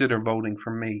might consider voting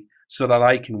for me so that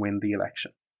I can win the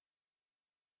election?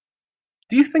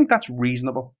 Do you think that's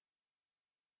reasonable?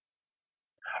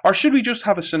 Or should we just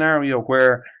have a scenario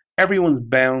where everyone's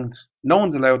bound, no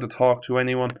one's allowed to talk to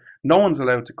anyone, no one's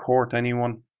allowed to court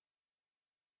anyone,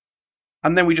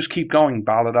 and then we just keep going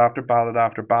ballot after ballot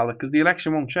after ballot because the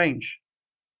election won't change?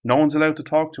 No one's allowed to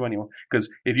talk to anyone because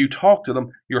if you talk to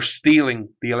them, you're stealing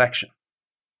the election.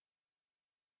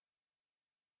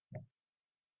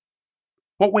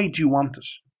 What way do you want it?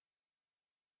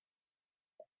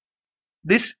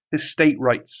 This is state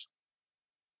rights.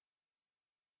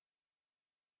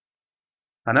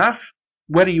 And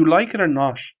whether you like it or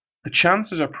not, the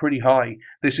chances are pretty high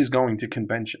this is going to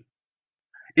convention.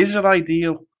 Is it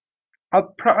ideal?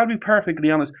 I'll be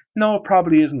perfectly honest. No, it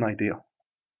probably isn't ideal.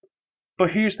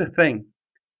 But here's the thing.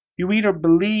 You either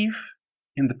believe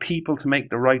in the people to make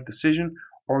the right decision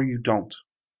or you don't.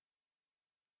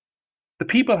 The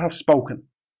people have spoken.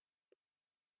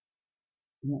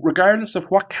 Regardless of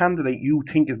what candidate you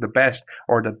think is the best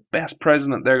or the best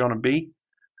president they're going to be,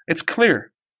 it's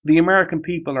clear the American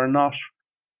people are not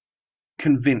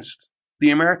convinced.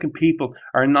 The American people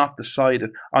are not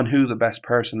decided on who the best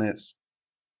person is.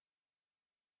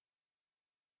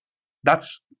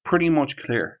 That's pretty much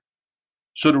clear.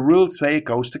 So the rules say it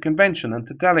goes to convention and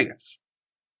to delegates.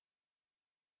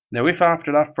 Now, if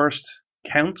after that first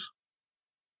count,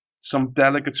 some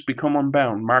delegates become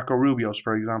unbound, Marco Rubio's,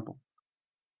 for example,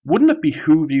 wouldn't it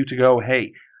behoove you to go,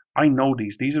 hey, I know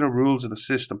these are the rules of the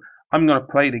system. I'm going to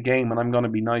play the game and I'm going to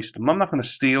be nice to them. I'm not going to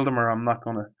steal them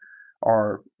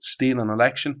or steal an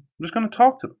election. I'm just going to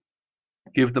talk to them.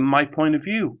 Give them my point of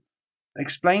view.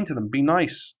 Explain to them. Be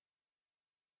nice.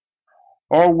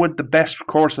 Or would the best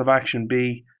course of action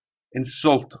be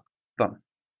insult them,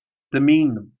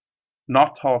 demean them,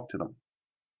 not talk to them,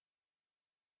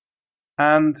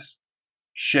 and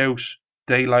shout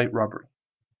daylight robbery?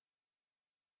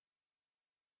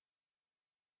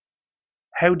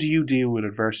 How do you deal with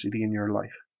adversity in your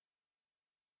life?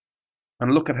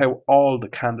 And look at how all the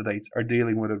candidates are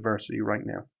dealing with adversity right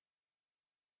now.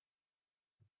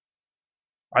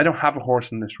 I don't have a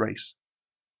horse in this race.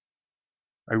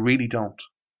 I really don't.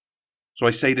 So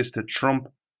I say this to Trump,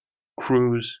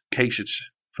 Cruz, Kasich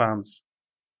fans.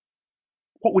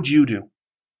 What would you do?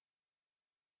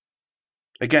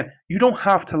 Again, you don't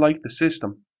have to like the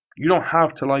system. You don't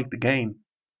have to like the game.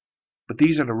 But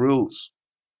these are the rules.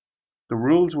 The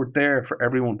rules were there for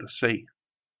everyone to see.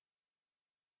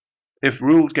 If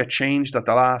rules get changed at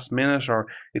the last minute or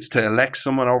it's to elect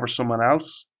someone over someone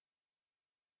else,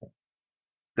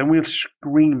 then we'll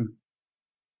scream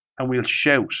and we'll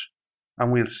shout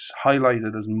and we'll highlight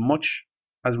it as much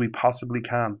as we possibly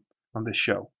can on this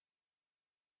show.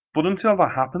 But until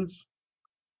that happens,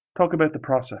 talk about the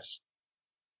process.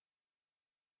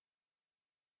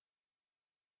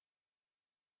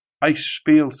 I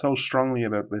feel so strongly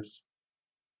about this.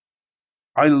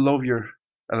 I love your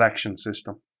election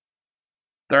system.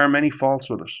 There are many faults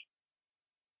with it.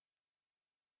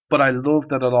 But I love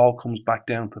that it all comes back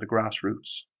down to the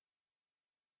grassroots.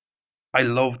 I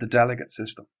love the delegate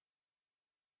system.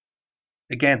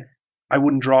 Again, I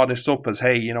wouldn't draw this up as,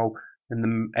 hey, in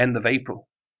the end of April,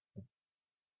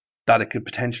 that it could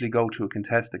potentially go to a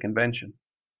contested convention.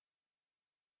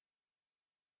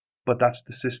 But that's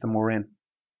the system we're in.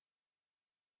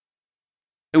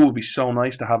 It would be so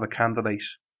nice to have a candidate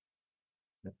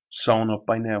sewn up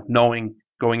by now, knowing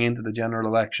going into the general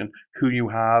election who you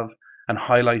have and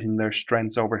highlighting their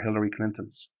strengths over Hillary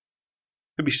Clinton's.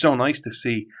 It'd be so nice to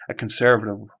see a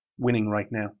conservative winning right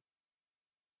now.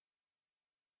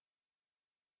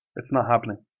 It's not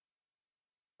happening.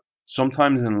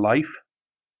 Sometimes in life,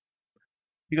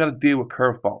 you got to deal with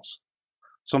curveballs.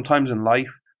 Sometimes in life,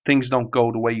 things don't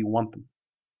go the way you want them.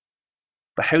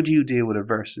 But how do you deal with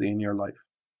adversity in your life?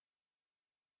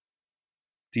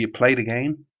 Do you play the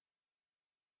game,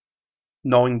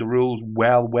 knowing the rules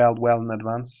well in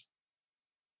advance?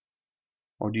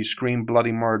 Or do you scream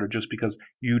bloody murder just because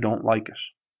you don't like it?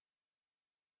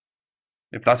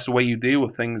 If that's the way you deal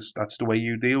with things, that's the way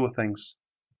you deal with things.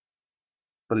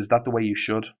 But is that the way you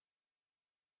should?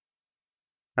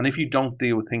 And if you don't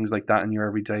deal with things like that in your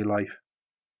everyday life,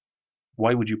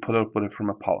 why would you put up with it from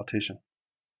a politician?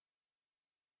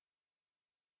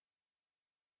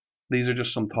 These are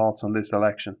just some thoughts on this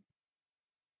election.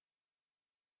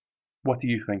 What do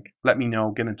you think? Let me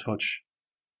know. Get in touch.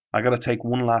 I gotta take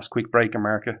one last quick break,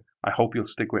 America. I hope you'll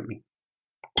stick with me.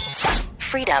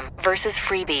 Freedom versus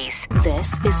freebies.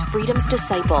 This is Freedom's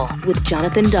Disciple with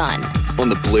Jonathan Dunn on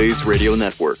the Blaze Radio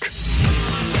Network.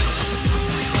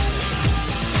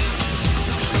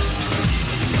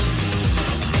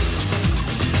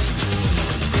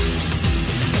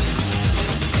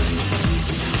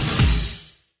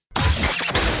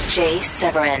 Jay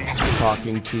Severin.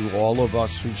 Talking to all of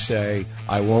us who say,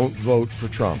 I won't vote for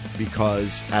Trump,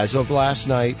 because as of last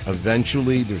night,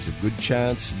 eventually there's a good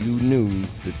chance you knew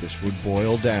that this would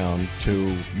boil down to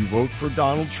you vote for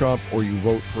Donald Trump or you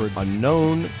vote for a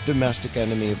known domestic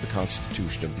enemy of the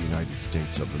Constitution of the United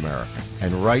States of America.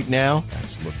 And right now,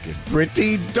 that's looking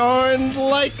pretty darn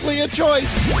likely a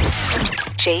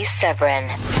choice. Jay Severin.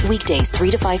 Weekdays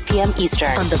 3 to 5 p.m.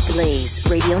 Eastern on the Blaze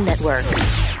Radio Network.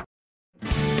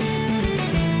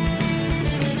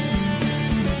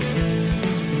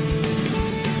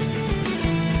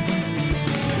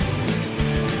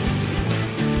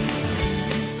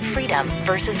 Freedom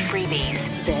versus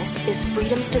freebies. This is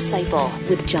Freedom's Disciple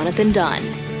with Jonathan Dunn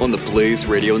on the Blaze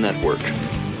Radio Network.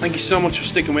 Thank you so much for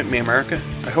sticking with me, America.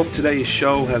 I hope today's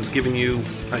show has given you,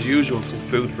 as usual, some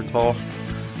food for thought.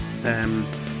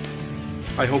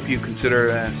 I hope you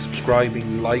consider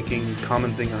subscribing, liking,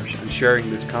 commenting, and sharing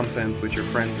this content with your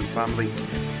friends and family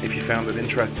if you found it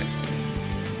interesting.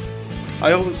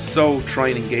 I also try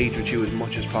and engage with you as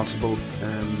much as possible,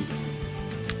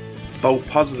 both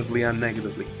positively and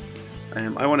negatively.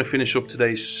 I want to finish up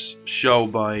today's show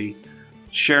by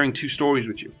sharing two stories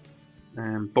with you,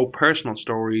 both personal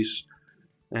stories,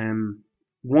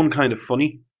 one kind of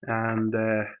funny and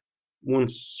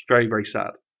one's very, very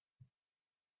sad.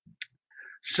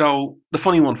 So the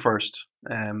funny one first.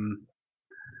 I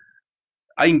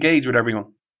engage with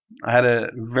everyone. I had a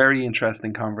very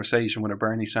interesting conversation with a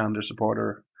Bernie Sanders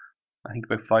supporter, I think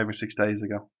about 5 or 6 days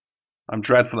ago. I'm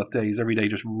dreadful at days. Every day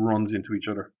just runs into each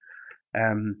other.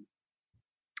 And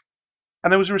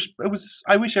it was.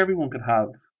 I wish everyone could have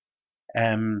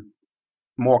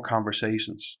more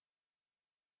conversations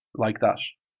like that.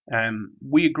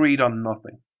 We agreed on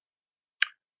nothing,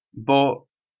 but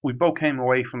we both came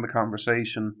away from the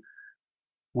conversation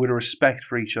with a respect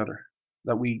for each other,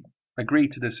 that we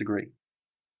agreed to disagree.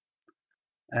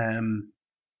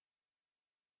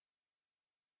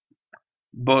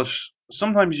 But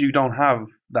sometimes you don't have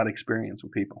that experience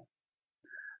with people.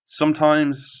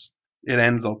 Sometimes it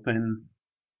ends up in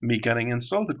me getting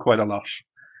insulted quite a lot.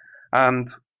 And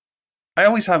I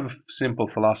always have a simple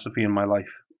philosophy in my life.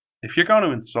 If you're going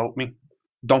to insult me,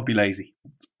 don't be lazy.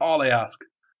 That's all I ask.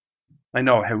 I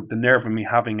know how the nerve of me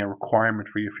having a requirement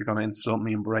for you if you're going to insult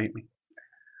me and berate me.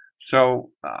 So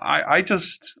I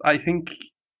think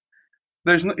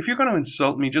if you're going to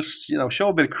insult me, just show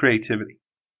a bit of creativity.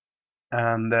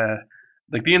 And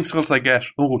like the insults I get,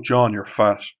 oh John, you're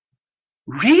fat.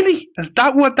 Really? Is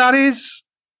that what that is?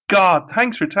 God,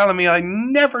 thanks for telling me. I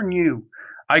never knew.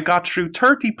 I got through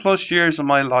 30 plus years of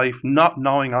my life not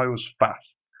knowing I was fat.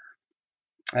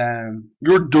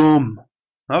 You're dumb.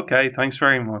 Okay, thanks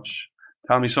very much.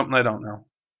 Tell me something I don't know.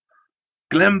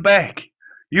 Glenn Beck.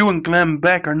 You and Glenn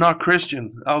Beck are not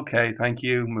Christian. Okay, thank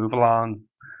you. Move along.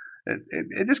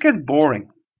 It just gets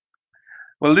boring.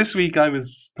 Well, this week I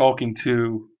was talking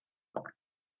to...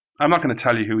 I'm not going to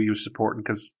tell you who he was supporting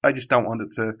because I just don't want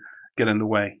it to get in the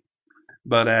way.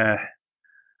 But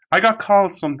I got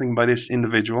called something by this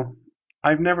individual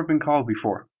I've never been called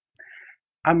before.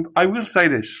 And I will say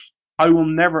this. I will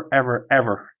never, ever,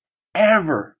 ever,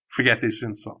 ever forget this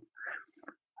insult.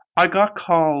 I got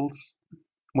called,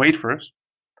 wait for it,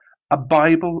 a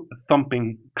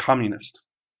Bible-thumping communist.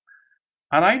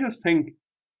 And I just think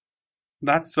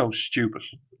that's so stupid.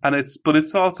 But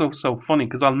it's also so funny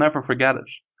because I'll never forget it.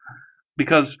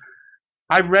 Because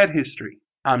I've read history.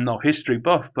 I'm no history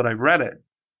buff, but I've read it.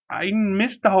 I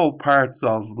missed the whole parts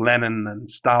of Lenin and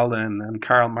Stalin and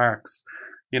Karl Marx,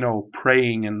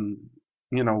 praying and,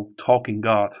 talking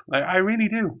God. I really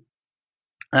do.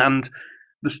 And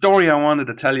the story I wanted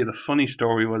to tell you, the funny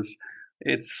story was,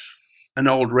 it's an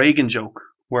old Reagan joke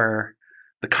where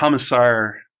the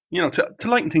commissar, to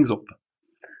lighten things up,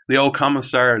 the old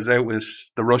commissar is out with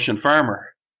the Russian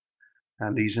farmer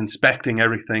and he's inspecting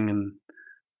everything and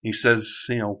he says,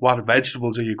 what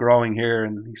vegetables are you growing here?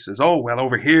 And he says, oh, well,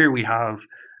 over here we have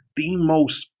the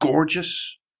most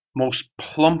gorgeous, most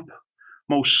plump,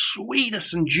 most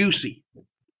sweetest and juicy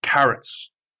carrots.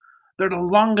 They're the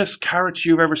longest carrots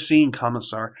you've ever seen,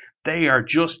 Commissar. They are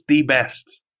just the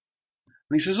best.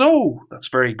 And he says, oh, that's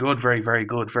very good, very, very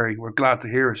good, we're glad to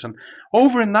hear it. And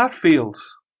over in that field,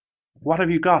 what have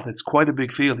you got? It's quite a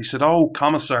big field. He said, oh,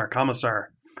 Commissar,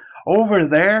 over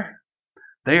there,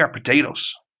 they are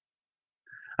potatoes.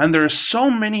 And there are so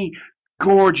many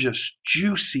gorgeous,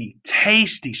 juicy,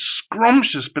 tasty,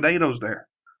 scrumptious potatoes there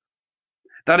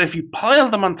that if you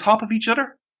pile them on top of each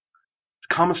other,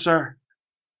 Commissar,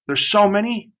 there's so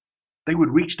many, they would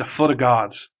reach the foot of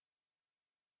God.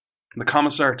 And the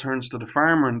Commissar turns to the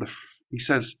farmer and he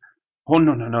says, oh,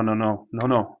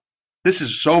 no. This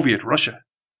is Soviet Russia.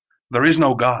 There is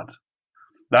no God.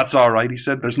 That's all right, he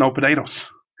said. There's no potatoes.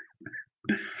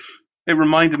 It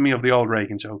reminded me of the old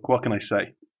Reagan joke. What can I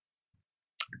say?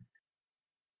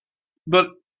 But,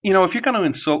 if you're going to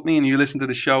insult me and you listen to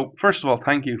the show, first of all,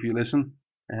 thank you if you listen.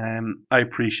 I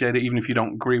appreciate it, even if you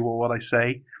don't agree with what I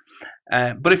say.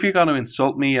 But if you're going to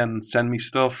insult me and send me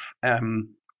stuff,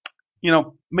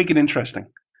 make it interesting.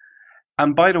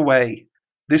 And by the way,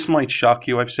 this might shock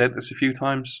you. I've said this a few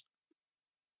times.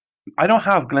 I don't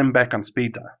have Glenn Beck on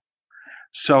speed dial.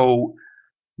 So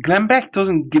Glenn Beck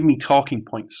doesn't give me talking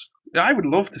points. I would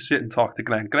love to sit and talk to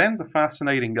Glenn. Glenn's a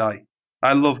fascinating guy.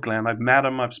 I love Glenn. I've met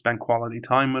him. I've spent quality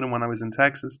time with him when I was in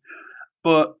Texas.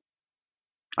 But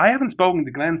I haven't spoken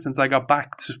to Glenn since I got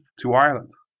back to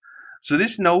Ireland. So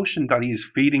this notion that he's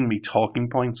feeding me talking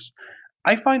points,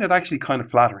 I find it actually kind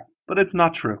of flattering. But it's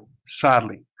not true,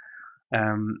 sadly.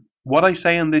 What I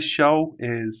say on this show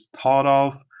is thought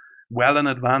of well in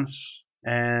advance.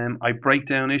 I break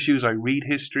down issues, I read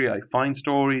history, I find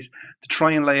stories to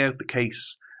try and lay out the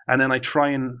case. And then I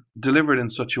try and deliver it in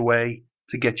such a way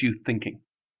to get you thinking,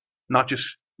 not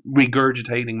just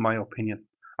regurgitating my opinion.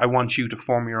 I want you to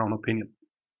form your own opinion.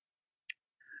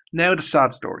 Now the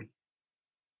sad story.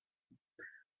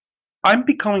 I'm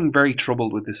becoming very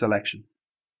troubled with this election.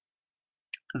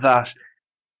 That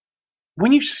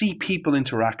when you see people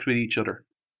interact with each other,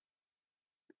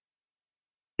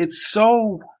 it's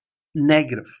so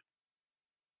negative.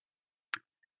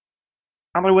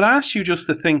 And I would ask you just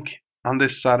to think on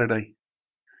this Saturday,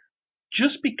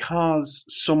 just because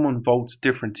someone votes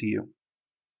different to you,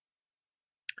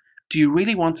 do you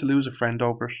really want to lose a friend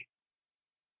over it?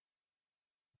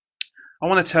 I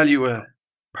want to tell you a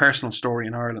personal story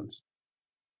in Ireland.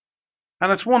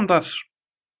 And it's one that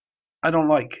I don't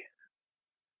like,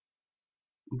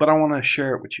 but I want to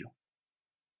share it with you.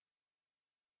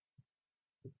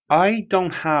 I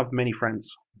don't have many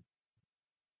friends.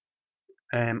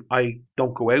 I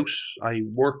don't go out. I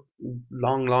work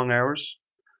long hours.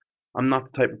 I'm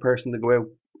not the type of person to go out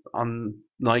on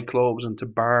nightclubs and to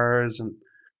bars, and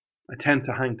I tend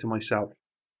to hang to myself.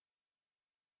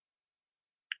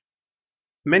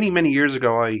 Many years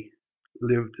ago, I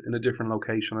lived in a different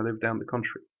location. I lived down the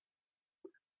country.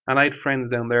 And I had friends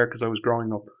down there because I was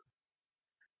growing up.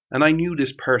 And I knew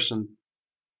this person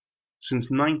since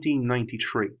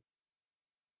 1993.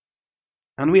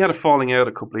 And we had a falling out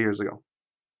a couple of years ago.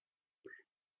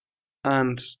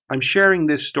 And I'm sharing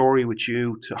this story with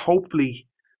you to hopefully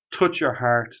touch your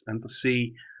heart and to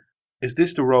see, is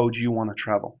this the road you want to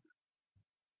travel?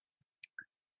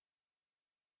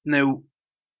 Now,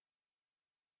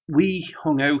 we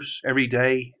hung out every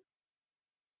day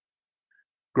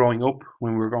growing up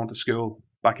when we were going to school.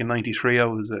 Back in 93, I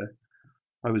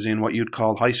was in what you'd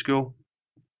call high school.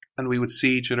 And we would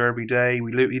see each other every day.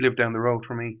 He lived down the road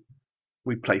from me.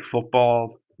 We'd play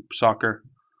football, soccer.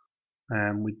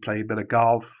 We'd play a bit of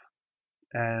golf.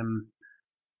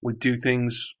 We'd do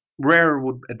things. Rare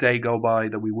would a day go by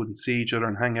that we wouldn't see each other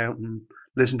and hang out and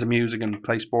listen to music and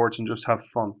play sports and just have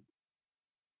fun.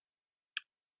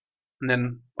 And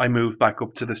then I moved back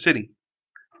up to the city.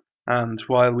 And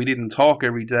while we didn't talk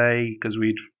every day because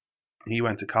he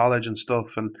went to college and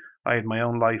stuff, and I had my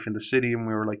own life in the city, and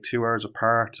we were like 2 hours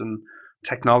apart, and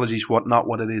technology's not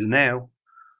what it is now.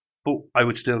 But I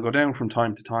would still go down from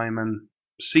time to time and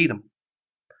see them.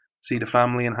 See the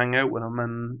family and hang out with them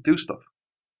and do stuff.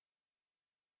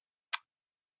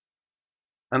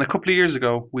 And a couple of years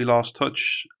ago, we lost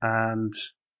touch, and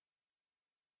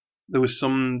there was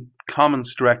some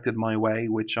comments directed my way,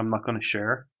 which I'm not going to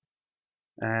share.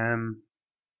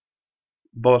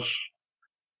 But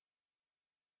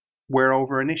we're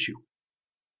over an issue,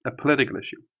 a political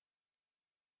issue.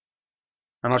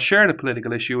 And I'll share the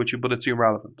political issue with you, but it's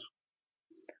irrelevant.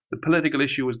 The political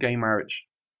issue is gay marriage.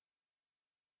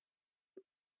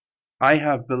 I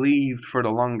have believed for the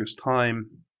longest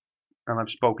time, and I've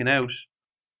spoken out,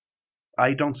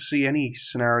 I don't see any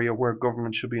scenario where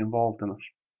government should be involved in it.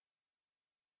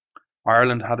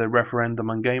 Ireland had a referendum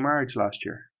on gay marriage last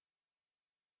year.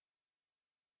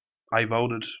 I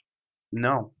voted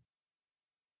no.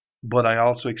 But I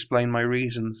also explained my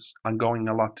reasons and going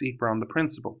a lot deeper on the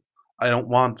principle. I don't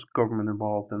want government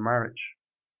involved in marriage.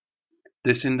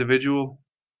 This individual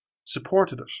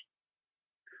supported it.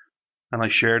 And I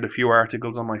shared a few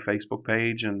articles on my Facebook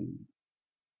page, and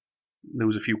there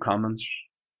was a few comments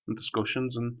and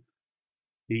discussions, and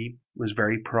he was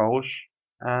very pro it.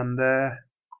 And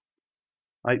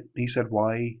he said,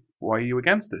 why are you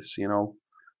against this,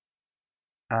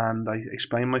 And I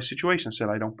explained my situation. I said,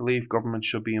 I don't believe government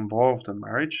should be involved in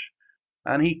marriage.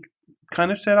 And he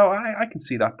kind of said, oh, I can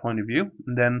see that point of view.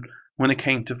 And then when it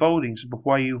came to voting, he said, but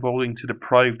why are you voting to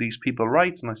deprive these people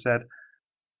rights? And I said,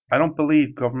 I don't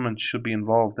believe government should be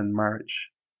involved in marriage.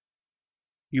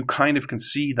 You kind of can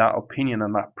see that opinion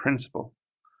and that principle.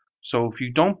 So if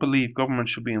you don't believe government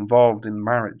should be involved in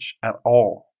marriage at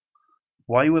all,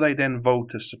 why would I then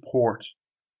vote to support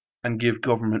and give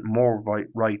government more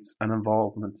rights and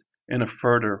involvement in a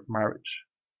further marriage?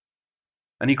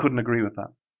 And he couldn't agree with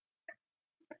that.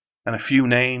 And a few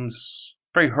names,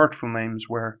 very hurtful names,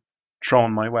 were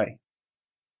thrown my way.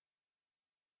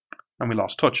 And we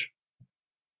lost touch.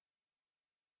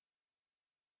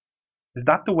 Is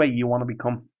that the way you want to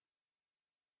become?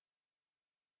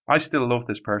 I still love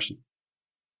this person.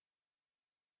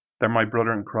 They're my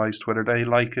brother in Christ, whether they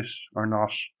like it or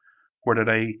not, whether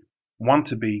they want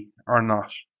to be or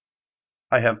not.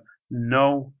 I have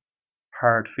no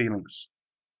hard feelings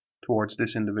towards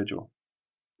this individual.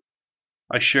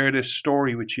 I share this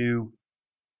story with you,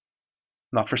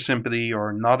 not for sympathy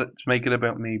or not to make it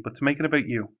about me, but to make it about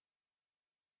you.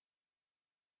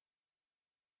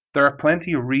 There are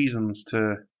plenty of reasons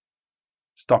to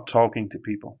stop talking to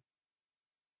people.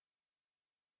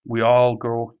 We all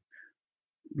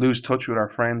lose touch with our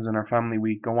friends and our family.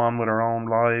 We go on with our own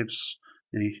lives.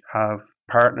 We have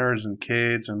partners and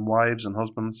kids and wives and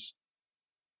husbands.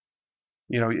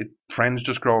 Friends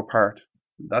just grow apart.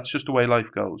 That's just the way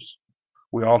life goes.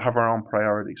 We all have our own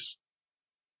priorities.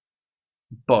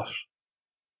 But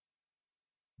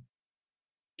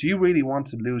do you really want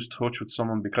to lose touch with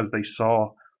someone because they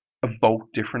saw a vote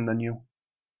different than you?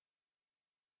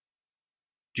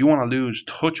 Do you want to lose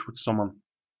touch with someone?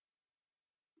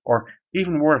 Or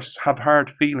even worse, have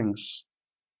hard feelings?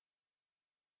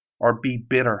 Or be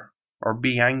bitter or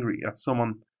be angry at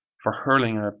someone for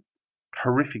hurling a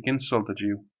horrific insult at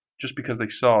you just because they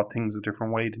saw things a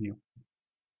different way than you?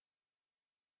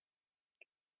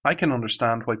 I can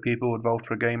understand why people would vote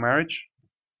for gay marriage.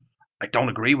 I don't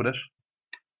agree with it.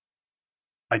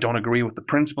 I don't agree with the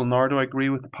principle, nor do I agree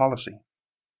with the policy.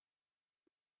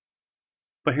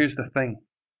 But here's the thing.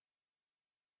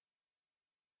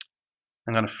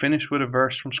 I'm going to finish with a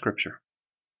verse from Scripture.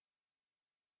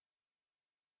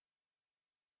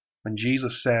 When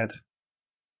Jesus said,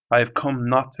 I have come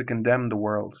not to condemn the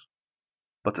world,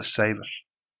 but to save it.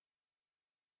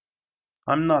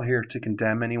 I'm not here to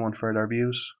condemn anyone for their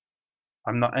views.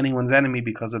 I'm not anyone's enemy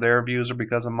because of their views or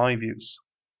because of my views.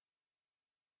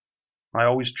 I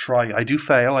always try. I do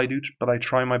fail, but I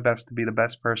try my best to be the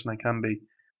best person I can be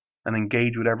and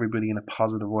engage with everybody in a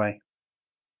positive way.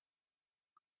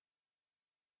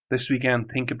 This weekend,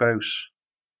 think about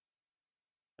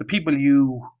the people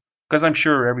because I'm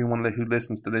sure everyone who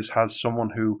listens to this has someone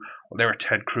who, they're a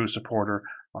Ted Cruz supporter,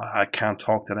 I can't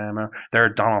talk to them, or they're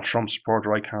a Donald Trump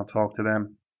supporter, I can't talk to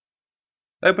them.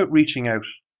 How about reaching out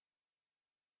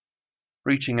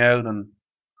and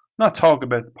not talk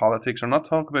about the politics or not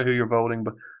talk about who you're voting,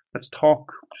 but just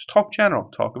talk general.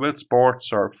 Talk about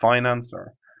sports or finance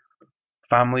or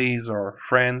families or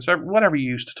friends or whatever you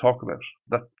used to talk about.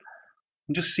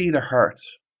 And just see their heart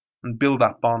and build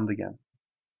that bond again.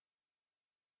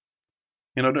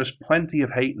 There's plenty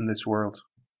of hate in this world.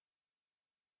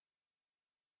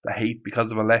 The hate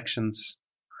because of elections.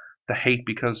 The hate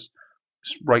because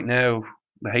right now,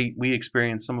 the hate we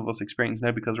experience, some of us experience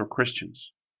now because we're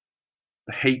Christians.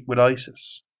 The hate with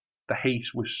ISIS. The hate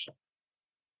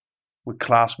with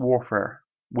class warfare,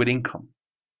 with income.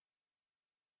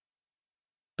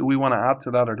 Do we want to add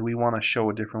to that, or do we want to show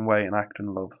a different way and act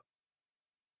in love?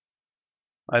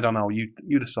 I don't know.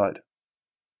 You decide.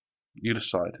 You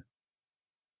decide.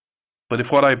 But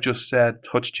if what I've just said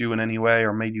touched you in any way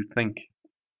or made you think,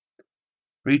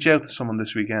 reach out to someone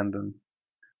this weekend, and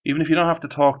even if you don't have to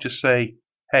talk, just say,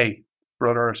 hey,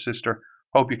 brother or sister,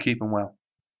 hope you're keeping well.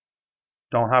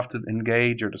 Don't have to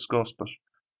engage or discuss, but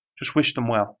just wish them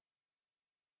well.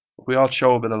 If we all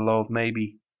show a bit of love,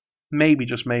 maybe,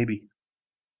 just maybe,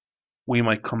 we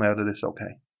might come out of this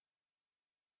okay.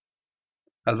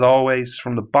 As always,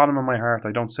 from the bottom of my heart,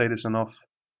 I don't say this enough,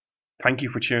 thank you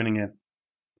for tuning in.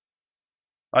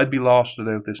 I'd be lost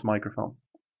without this microphone.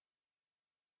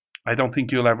 I don't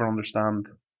think you'll ever understand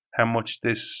how much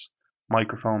this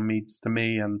microphone means to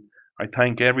me, and I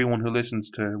thank everyone who listens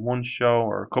to one show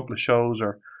or a couple of shows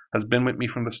or has been with me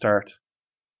from the start.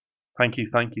 Thank you,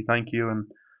 thank you, thank you. And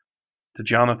to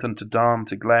Jonathan, to Don,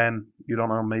 to Glenn, you don't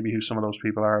know maybe who some of those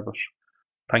people are, but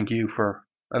thank you for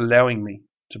allowing me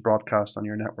to broadcast on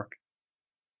your network.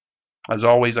 As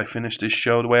always, I finish this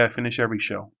show the way I finish every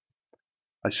show.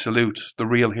 I salute the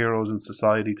real heroes in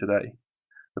society today.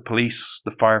 The police,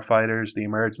 the firefighters, the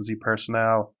emergency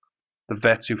personnel, the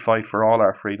vets who fight for all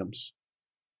our freedoms.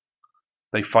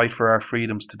 They fight for our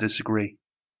freedoms to disagree.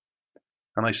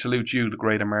 And I salute you, the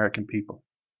great American people.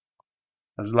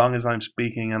 As long as I'm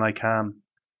speaking and I can,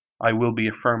 I will be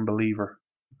a firm believer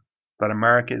that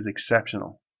America is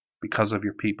exceptional because of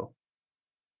your people.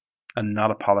 And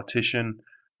not a politician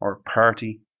or a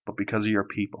party, but because of your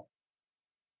people.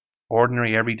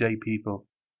 Ordinary, everyday people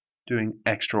doing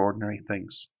extraordinary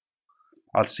things.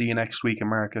 I'll see you next week,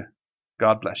 America.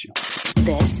 God bless you.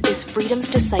 This is Freedom's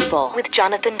Disciple with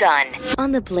Jonathan Dunn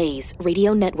on the Blaze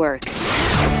Radio Network.